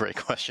 It's a great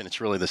question. It's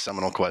really the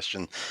seminal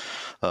question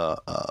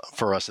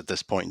for us at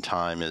this point in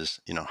time is,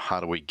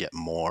 how do we get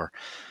more?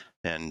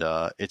 And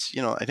it's,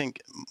 I think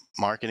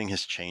marketing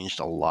has changed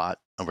a lot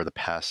over the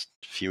past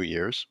few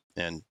years,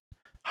 and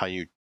how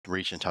you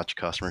reach and touch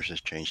customers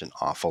has changed an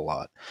awful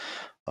lot.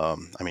 I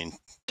mean,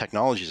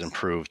 technology has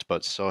improved,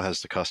 but so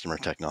has the customer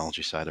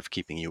technology side of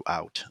keeping you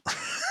out.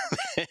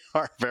 They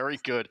are very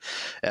good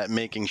at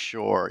making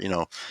sure,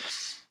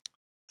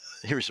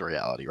 here's the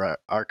reality, right?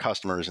 Our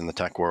customers in the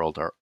tech world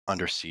are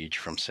under siege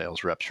from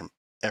sales reps from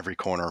every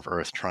corner of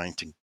earth trying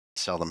to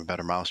sell them a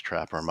better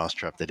mousetrap, or a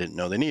mousetrap they didn't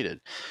know they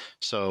needed.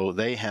 So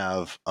they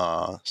have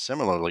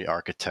similarly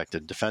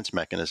architected defense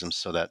mechanisms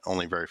so that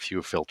only very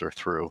few filter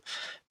through.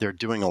 They're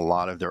doing a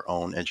lot of their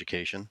own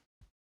education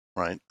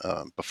right?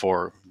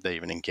 Before they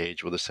even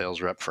engage with a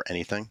sales rep for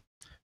anything,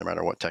 no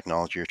matter what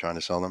technology you're trying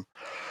to sell them.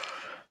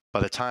 By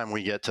the time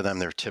we get to them,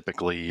 they're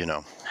typically,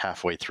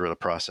 halfway through the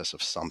process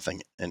of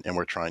something, and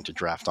we're trying to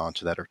draft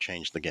onto that or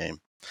change the game.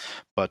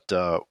 But,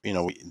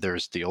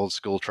 there's the old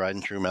school tried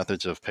and true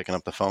methods of picking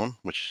up the phone,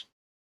 which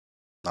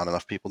not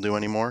enough people do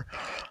anymore,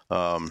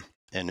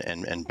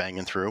 and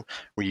banging through.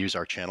 We use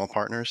our channel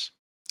partners.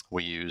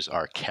 We use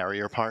our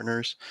carrier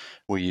partners.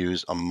 We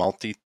use a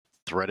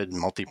multi-threaded,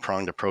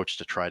 multi-pronged approach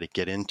to try to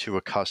get into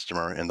a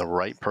customer and the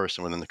right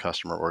person within the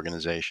customer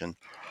organization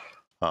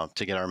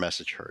to get our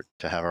message heard,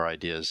 to have our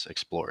ideas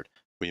explored.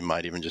 We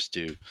might even just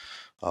do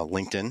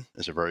LinkedIn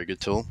is a very good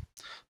tool.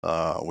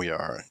 We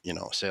are,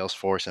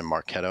 Salesforce and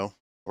Marketo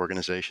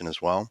organization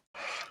as well.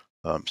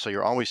 So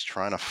you're always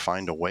trying to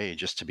find a way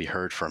just to be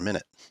heard for a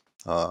minute.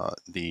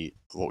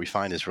 What we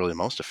find is really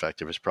most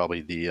effective is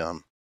probably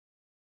the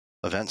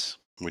events.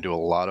 We do a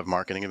lot of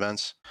marketing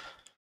events.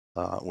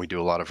 We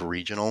do a lot of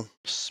regional,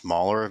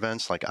 smaller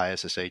events like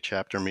ISSA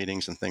chapter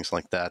meetings and things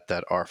like that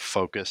that are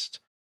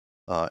focused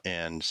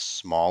and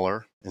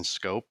smaller in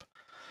scope,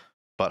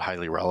 but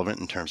highly relevant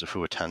in terms of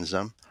who attends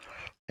them.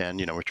 And,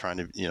 we're trying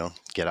to,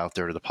 get out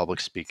there to the public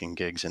speaking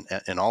gigs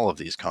and all of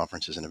these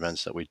conferences and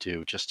events that we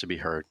do just to be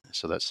heard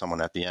so that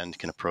someone at the end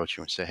can approach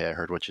you and say, hey, I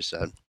heard what you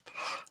said.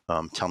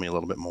 Tell me a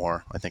little bit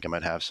more. I think I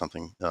might have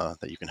something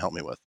that you can help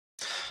me with.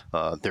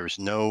 There's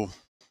no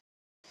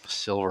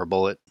silver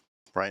bullet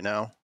right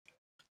now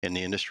in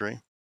the industry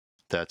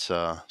that's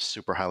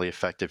super highly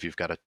effective. You've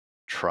got to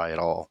try it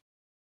all.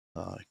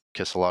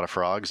 Kiss a lot of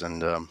frogs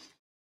and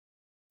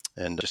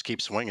just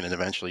keep swinging, and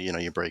eventually,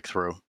 you break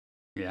through.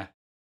 Yeah.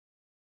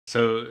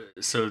 So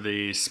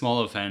the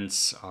small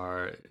events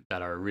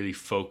that are really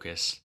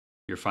focused,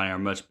 you're finding are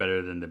much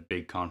better than the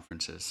big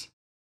conferences.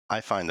 I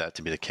find that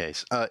to be the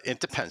case. It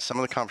depends.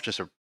 Some conferences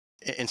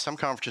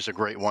are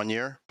great one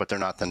year, but they're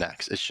not the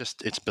next.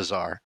 It's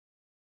bizarre.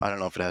 I don't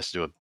know if it has to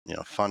do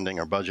with funding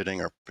or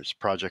budgeting or it's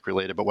project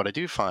related, but what I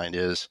do find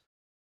is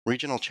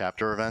regional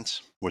chapter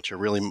events, which are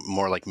really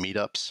more like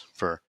meetups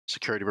for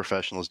security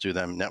professionals do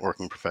them,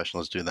 networking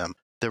professionals do them.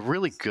 They're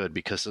really good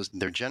because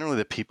they're generally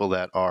the people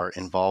that are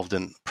involved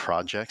in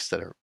projects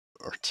that are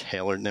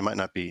tailored. They might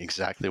not be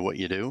exactly what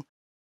you do,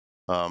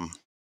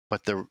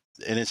 but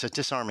it's a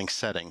disarming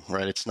setting,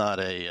 right? It's not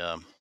a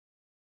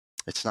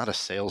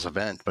sales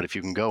event, but if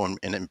you can go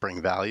and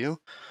bring value,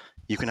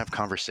 you can have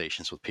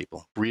conversations with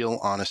people, real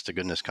honest to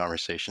goodness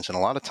conversations. And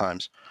a lot of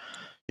times,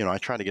 I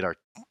try to get our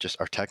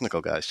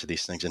technical guys to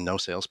these things and no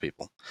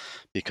salespeople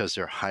because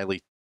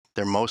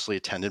they're mostly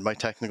attended by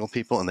technical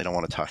people and they don't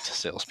want to talk to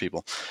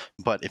salespeople.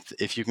 But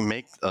if you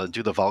can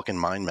do the Vulcan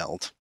mind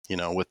meld,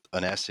 with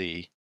an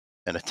SE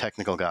and a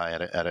technical guy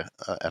at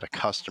a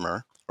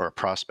customer or a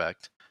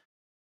prospect,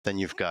 then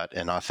you've got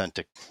an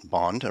authentic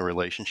bond, a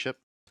relationship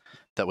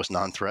that was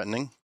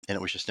non-threatening and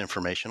it was just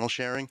informational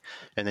sharing.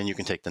 And then you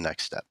can take the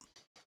next step,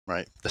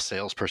 right? The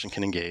salesperson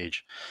can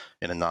engage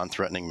in a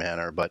non-threatening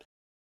manner, but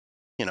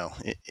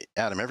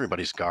Adam,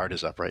 everybody's guard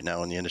is up right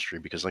now in the industry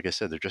because, like I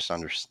said,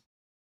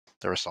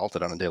 they're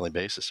assaulted on a daily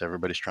basis.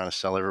 Everybody's trying to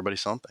sell everybody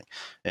something,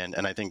 and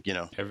I think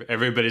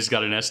everybody's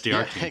got an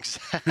SDR team.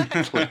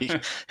 Exactly.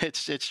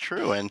 it's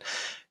true, and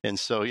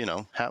so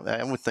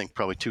I would think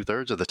probably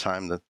 2/3 of the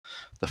time the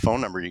phone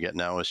number you get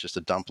now is just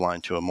a dump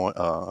line to a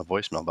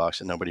voicemail box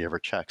that nobody ever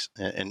checks,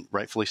 and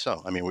rightfully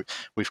so. I mean,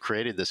 we've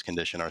created this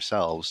condition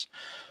ourselves.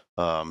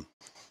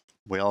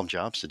 We all have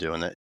jobs to do,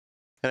 and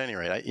at any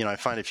rate, I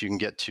find if you can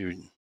get to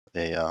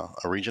a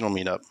regional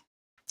meetup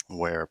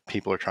where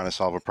people are trying to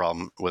solve a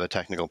problem with a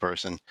technical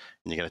person, and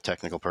you get a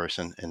technical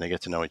person, and they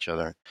get to know each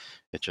other,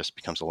 it just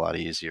becomes a lot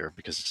easier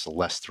because it's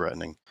less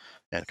threatening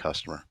and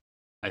customer.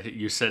 I think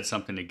you said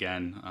something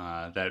again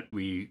that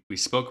we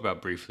spoke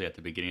about briefly at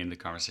the beginning of the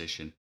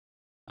conversation,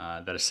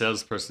 that a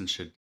salesperson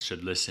should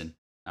listen,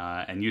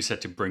 and you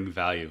said to bring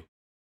value.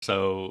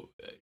 So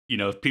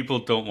if people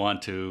don't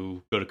want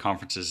to go to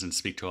conferences and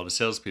speak to all the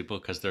salespeople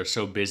because they're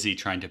so busy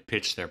trying to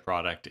pitch their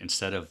product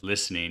instead of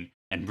listening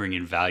and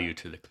bringing value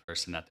to the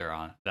person that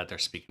they're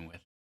speaking with.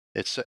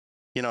 It's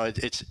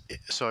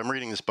so I'm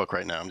reading this book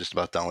right now. I'm just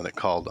about done with it,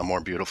 called A More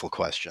Beautiful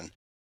Question,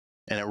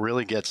 and it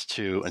really gets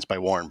to. It's by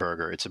Warren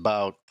Berger. It's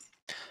about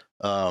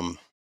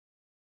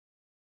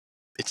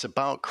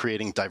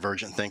creating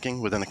divergent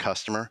thinking within the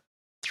customer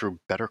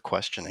through better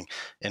questioning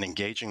and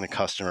engaging the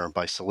customer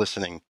by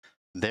soliciting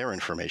their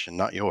information,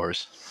 not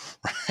yours,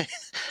 right?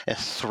 And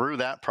through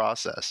that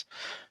process,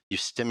 you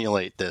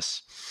stimulate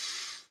this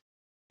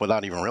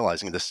without even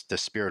realizing this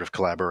spirit of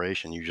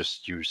collaboration.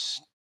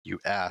 You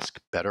ask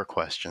better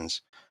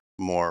questions,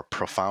 more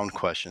profound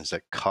questions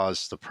that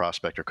cause the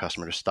prospect or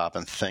customer to stop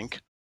and think,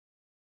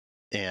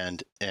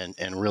 and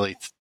really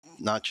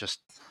not just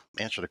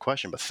answer the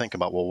question, but think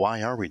about, well,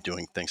 why are we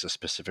doing things a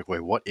specific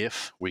way? What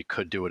if we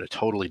could do it a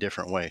totally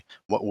different way?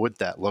 What would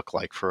that look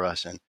like for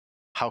us? And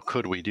how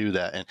could we do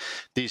that? And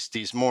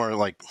these more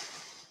like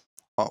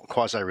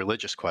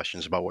quasi-religious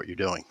questions about what you're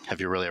doing.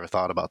 Have you really ever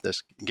thought about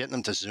this? Getting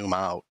them to zoom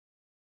out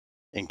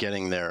and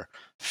getting their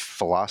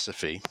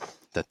philosophy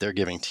that they're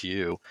giving to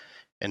you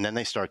and then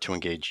they start to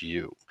engage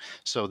you.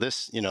 So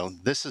this,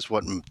 this is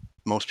what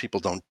most people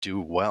don't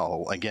do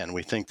well. Again,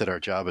 we think that our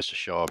job is to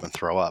show up and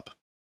throw up.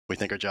 We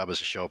think our job is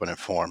to show up and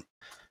inform,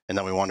 and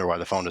then we wonder why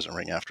the phone doesn't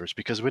ring after us,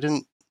 because we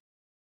didn't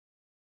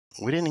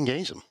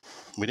engage them.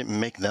 We didn't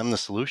make them the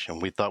solution.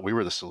 We thought we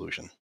were the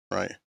solution,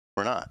 right?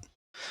 We're not.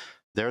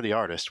 They're the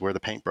artist. We're the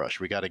paintbrush.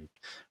 We got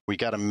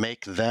to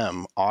make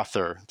them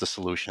author the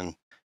solution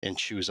and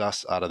choose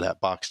us out of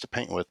that box to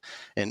paint with.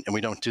 And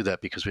we don't do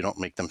that because we don't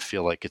make them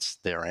feel like it's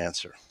their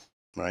answer,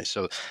 right?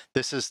 So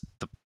this is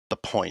the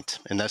point.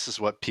 And this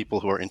is what people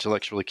who are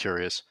intellectually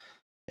curious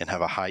and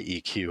have a high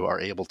EQ are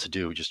able to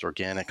do just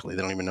organically.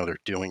 They don't even know they're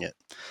doing it.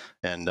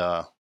 And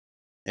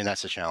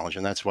that's a challenge.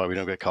 And that's why we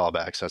don't get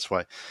callbacks. That's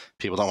why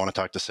people don't want to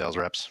talk to sales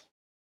reps.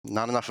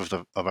 Not enough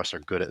of us are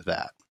good at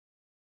that.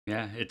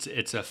 Yeah,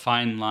 it's a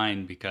fine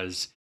line,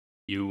 because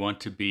you want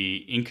to be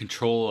in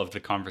control of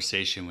the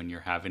conversation when you're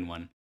having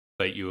one,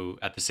 but you,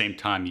 at the same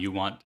time, you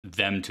want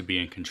them to be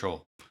in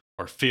control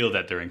or feel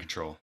that they're in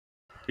control.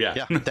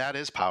 Yeah, that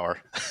is power.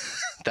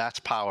 That's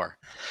power.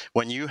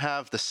 When you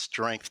have the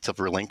strength to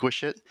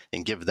relinquish it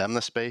and give them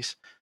the space,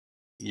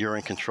 you're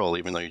in control,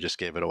 even though you just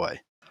gave it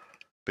away,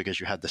 because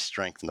you had the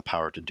strength and the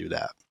power to do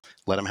that.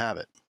 Let them have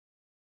it,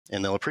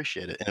 and they'll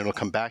appreciate it, and it'll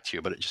come back to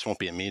you, but it just won't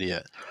be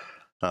immediate.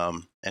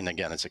 And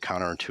again, it's a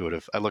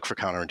counterintuitive. I look for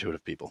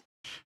counterintuitive people.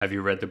 Have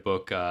you read the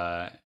book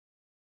To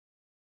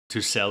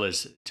Sell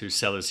is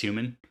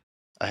Human?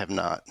 I have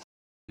not.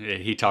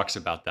 He talks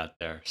about that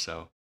there.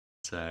 So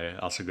it's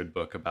also a good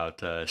book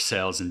about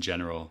sales in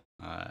general,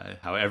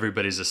 how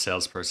everybody's a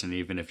salesperson,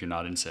 even if you're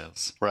not in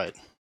sales. Right.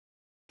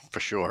 For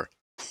sure.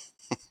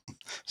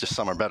 Just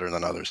some are better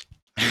than others.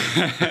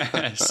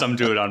 Some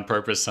do it on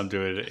purpose. Some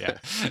do it. Yeah.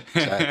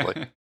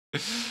 Exactly.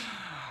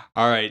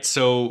 All right.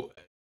 So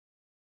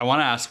I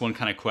want to ask one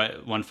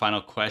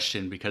final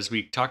question, because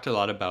we talked a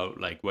lot about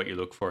like what you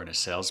look for in a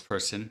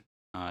salesperson.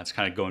 It's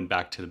kind of going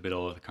back to the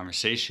middle of the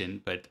conversation,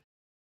 but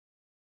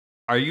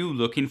are you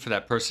looking for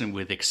that person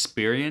with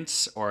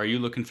experience, or are you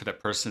looking for that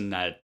person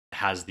that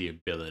has the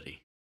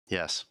ability?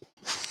 Yes.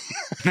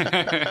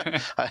 I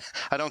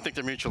don't think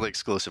they're mutually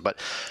exclusive, but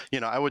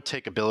I would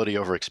take ability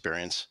over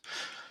experience.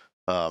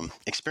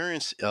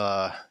 Experience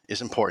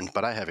is important,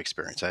 but I have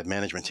experience. I have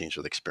management teams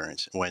with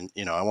experience. When,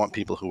 I want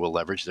people who will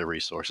leverage their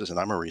resources, and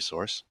I'm a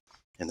resource,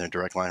 and their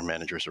direct line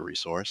manager is a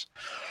resource.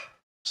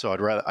 So I'd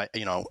rather,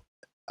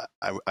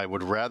 I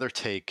would rather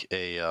take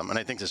and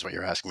I think this is what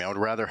you're asking me, I would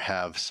rather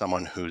have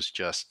someone who's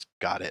just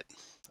got it,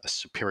 a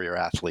superior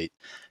athlete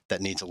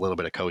that needs a little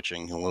bit of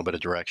coaching, a little bit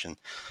of direction,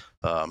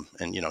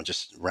 and,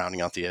 just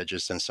rounding out the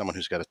edges, than someone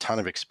who's got a ton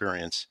of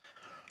experience,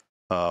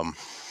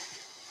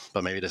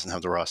 but maybe doesn't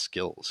have the raw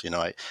skills.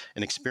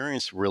 And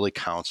experience really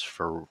counts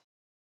for,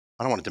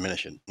 I don't want to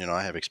diminish it.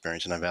 I have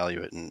experience and I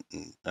value it, and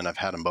I've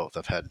had them both.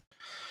 I've had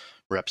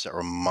reps that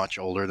were much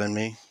older than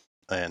me,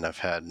 and I've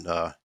had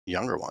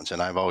younger ones.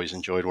 And I've always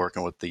enjoyed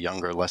working with the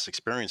younger, less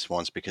experienced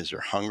ones, because they're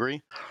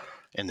hungry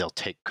and they'll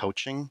take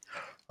coaching,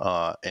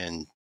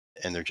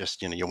 and they're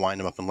just, you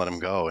wind them up and let them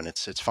go. And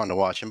it's fun to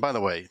watch. And by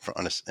the way,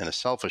 in a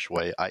selfish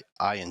way,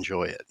 I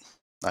enjoy it.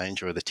 I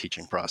enjoy the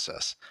teaching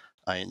process.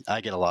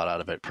 I get a lot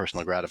out of it,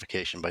 personal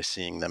gratification, by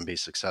seeing them be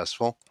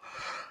successful.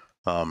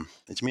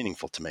 It's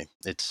meaningful to me.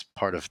 It's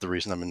part of the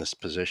reason I'm in this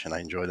position. I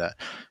enjoy that.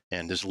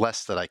 And there's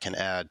less that I can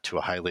add to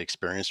a highly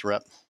experienced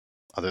rep,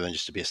 other than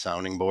just to be a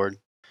sounding board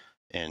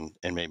and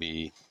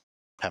maybe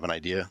have an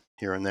idea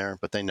here and there,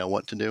 but they know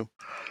what to do.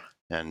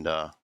 And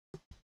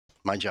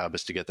my job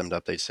is to get them to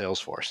update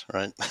Salesforce,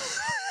 right?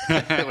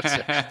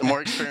 The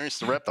more experienced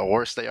the rep, the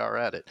worse they are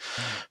at it.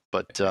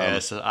 But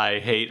yes, I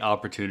hate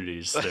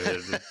opportunities.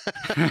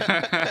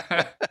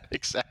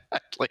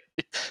 Exactly.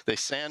 They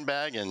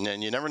sandbag,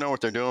 and you never know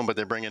what they're doing, but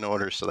they bring in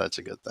orders, so that's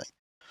a good thing.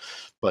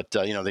 But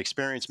the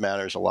experience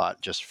matters a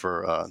lot, just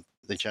for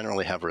they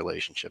generally have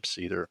relationships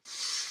either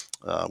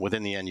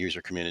within the end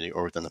user community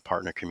or within the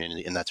partner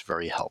community, and that's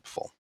very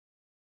helpful.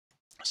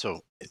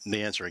 So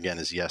the answer again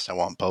is yes, I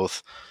want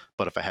both,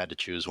 but if I had to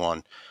choose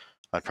one,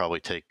 I'd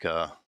probably take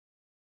the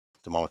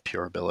one with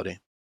pure ability.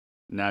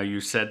 Now,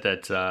 you said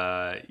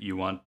that you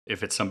want,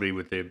 if it's somebody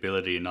with the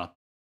ability and not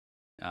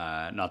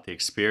the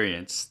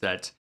experience,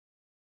 that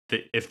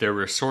if they're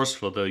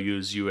resourceful, they'll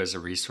use you as a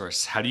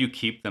resource. How do you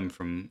keep them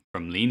from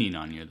leaning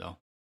on you, though?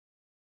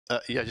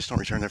 Yeah, just don't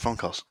return their phone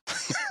calls.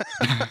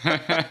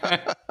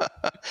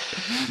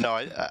 No,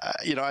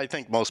 I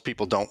think most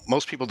people don't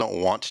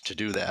want to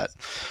do that.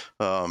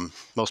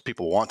 Most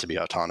people want to be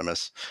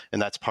autonomous,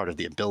 and that's part of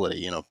the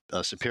ability.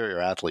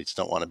 Superior athletes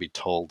don't want to be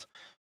told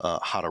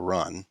how to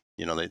run.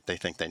 They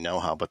think they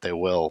know how, but they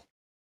will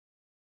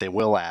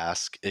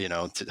ask,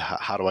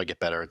 how do I get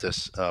better at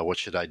this? What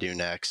should I do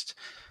next?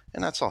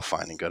 And that's all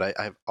fine and good. I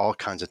have all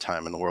kinds of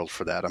time in the world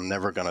for that. I'm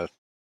never not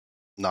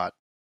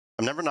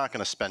going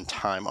to spend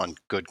time on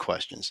good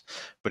questions,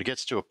 but it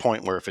gets to a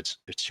point where if it's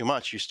too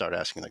much, you start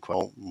asking the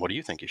question, what do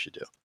you think you should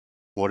do?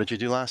 What did you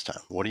do last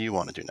time? What do you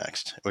want to do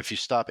next? If you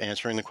stop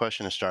answering the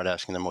question and start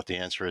asking them what the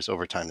answer is,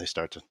 over time, they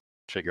start to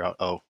figure out,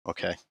 oh,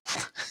 okay,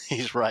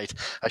 he's right.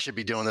 I should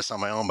be doing this on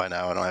my own by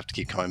now. I don't have to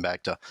keep coming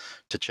back to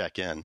check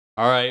in.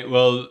 All right.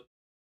 Well,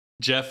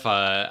 Jeff,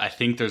 I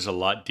think there's a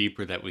lot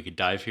deeper that we could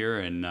dive here,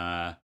 and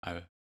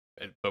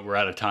but we're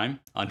out of time,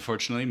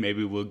 unfortunately.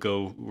 Maybe we'll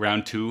go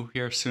round 2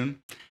 here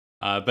soon.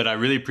 But I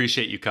really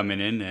appreciate you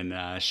coming in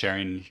and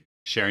sharing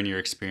your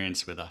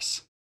experience with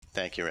us.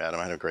 Thank you, Adam.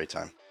 I had a great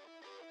time.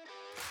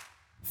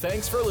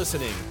 Thanks for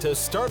listening to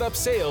Startup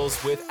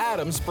Sales with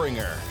Adam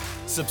Springer.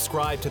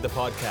 Subscribe to the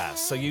podcast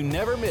so you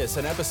never miss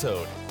an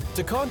episode.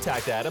 To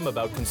contact Adam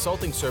about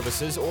consulting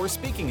services or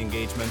speaking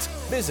engagements,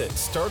 visit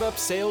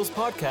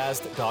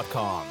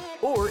startupsalespodcast.com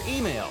or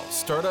email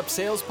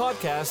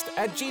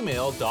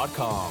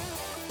startupsalespodcast@gmail.com.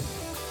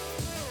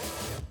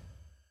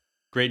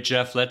 Great,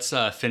 Jeff. Let's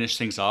finish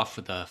things off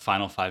with the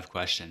final 5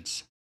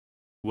 questions.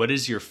 What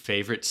is your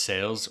favorite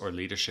sales or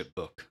leadership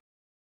book?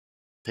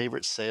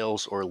 Favorite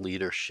sales or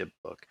leadership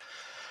book?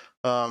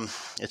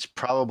 It's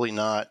probably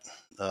not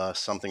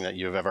something that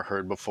you've ever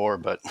heard before,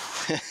 but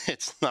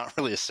it's not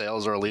really a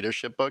sales or a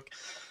leadership book.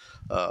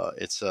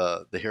 It's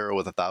The Hero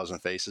with 1,000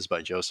 Faces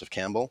by Joseph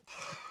Campbell,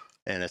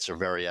 and it's a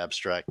very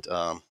abstract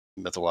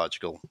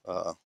mythological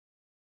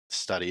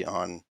study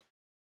on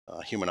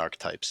human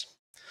archetypes.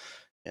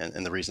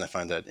 And the reason I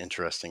find that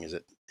interesting is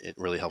it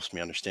really helps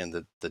me understand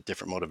the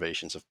different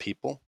motivations of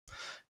people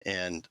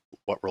and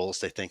what roles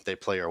they think they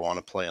play or want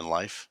to play in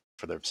life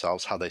for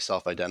themselves, how they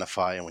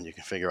self-identify. And when you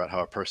can figure out how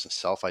a person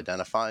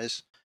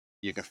self-identifies,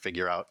 you can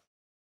figure out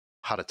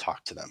how to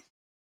talk to them.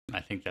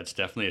 I think that's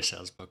definitely a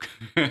sales book.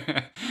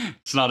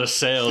 It's not a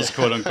sales,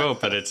 quote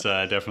unquote, but it's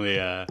definitely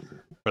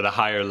for the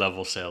higher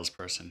level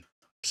salesperson,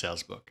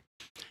 sales book.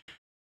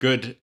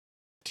 Good.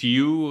 Do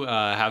you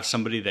have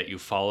somebody that you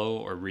follow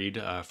or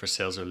read for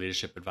sales or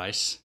leadership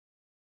advice?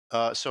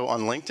 So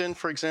on LinkedIn,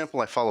 for example,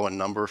 I follow a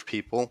number of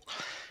people,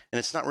 and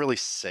it's not really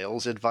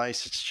sales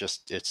advice. It's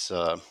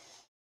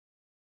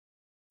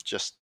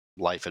just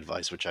life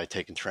advice, which I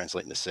take and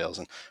translate into sales.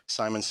 And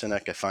Simon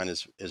Sinek, I find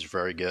is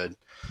very good.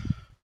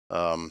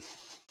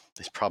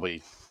 He's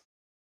probably,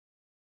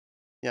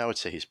 I would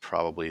say he's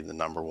probably the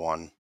number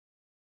one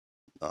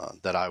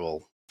that I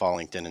will follow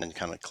LinkedIn and then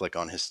kind of click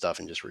on his stuff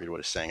and just read what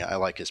he's saying. I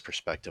like his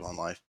perspective on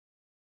life.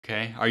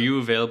 Okay. Are you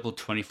available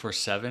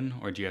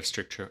 24/7, or do you have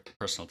strict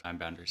personal time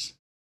boundaries?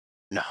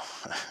 No,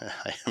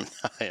 I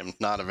am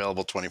not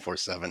available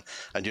 24/7.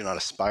 I do not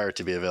aspire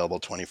to be available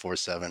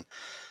 24/7.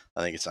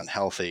 I think it's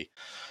unhealthy.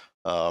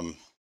 I'm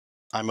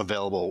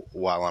available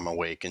while I'm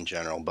awake in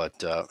general,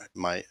 but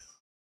my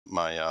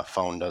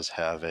phone does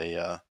have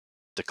a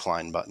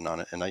decline button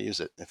on it, and I use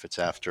it if it's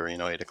after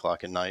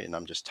 8:00 at night and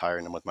I'm just tired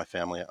and I'm with my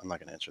family. I'm not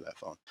going to answer that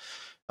phone.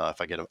 If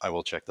I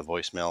will check the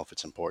voicemail if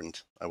it's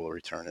important. I will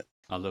return it.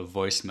 Although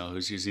voicemail,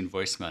 who's using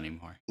voicemail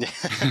anymore?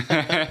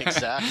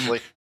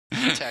 Exactly.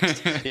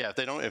 Text. Yeah,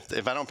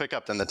 if I don't pick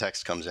up, then the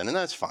text comes in, and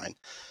that's fine.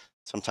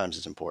 Sometimes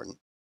it's important.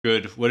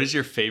 Good. What is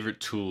your favorite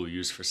tool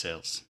used for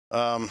sales?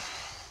 My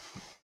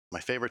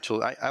favorite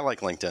tool, I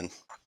like LinkedIn.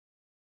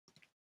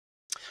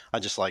 I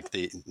just like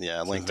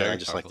LinkedIn. I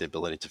just like the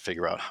ability to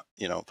figure out,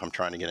 if I'm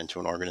trying to get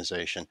into an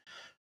organization,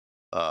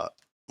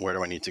 where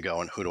do I need to go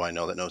and who do I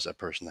know that knows that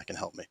person that can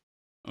help me?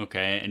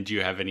 Okay. And do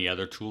you have any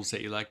other tools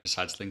that you like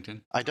besides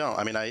LinkedIn? I don't.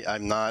 I mean,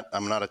 I'm not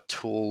a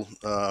tool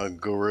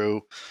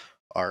guru.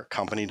 Our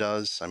company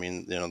does. I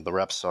mean, the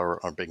reps are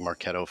big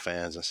Marketo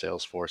fans and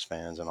Salesforce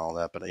fans and all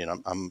that, but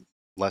I'm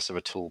less of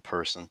a tool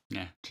person.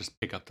 Yeah, just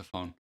pick up the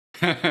phone.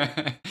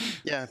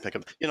 Yeah, pick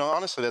up.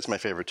 Honestly, that's my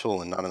favorite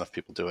tool, and not enough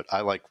people do it.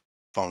 I like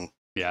phone.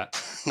 Yeah.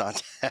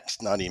 Not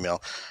text, not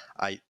email.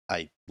 I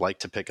like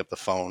to pick up the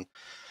phone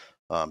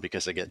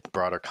because I get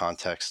broader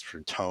context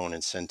through tone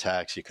and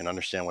syntax. You can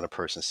understand what a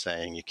person's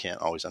saying. You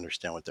can't always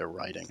understand what they're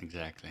writing.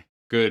 Exactly.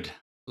 Good.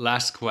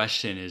 Last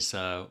question is,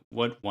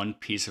 what one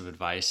piece of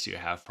advice do you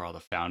have for all the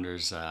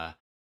founders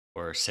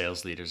or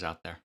sales leaders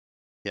out there?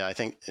 Yeah, I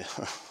think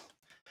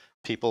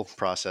people,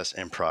 process,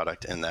 and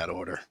product in that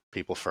order.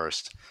 People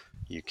first.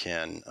 You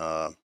can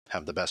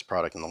have the best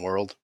product in the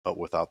world, but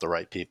without the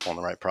right people and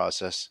the right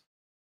process,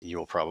 you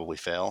will probably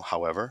fail.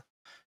 However,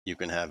 you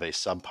can have a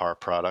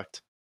subpar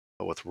product,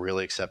 but with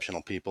really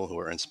exceptional people who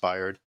are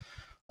inspired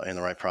in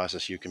the right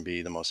process, you can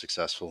be the most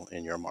successful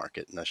in your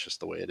market. And that's just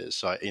the way it is.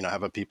 So,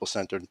 have a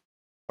people-centered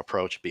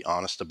approach, be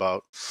honest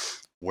about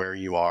where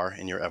you are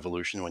in your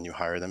evolution when you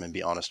hire them and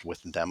be honest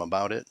with them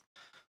about it,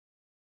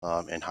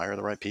 and hire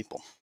the right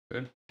people.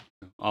 Good.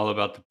 All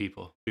about the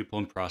people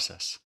and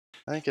process.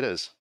 I think it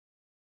is.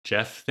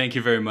 Jeff, thank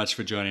you very much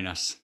for joining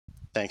us.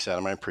 Thanks,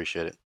 Adam. I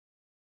appreciate it.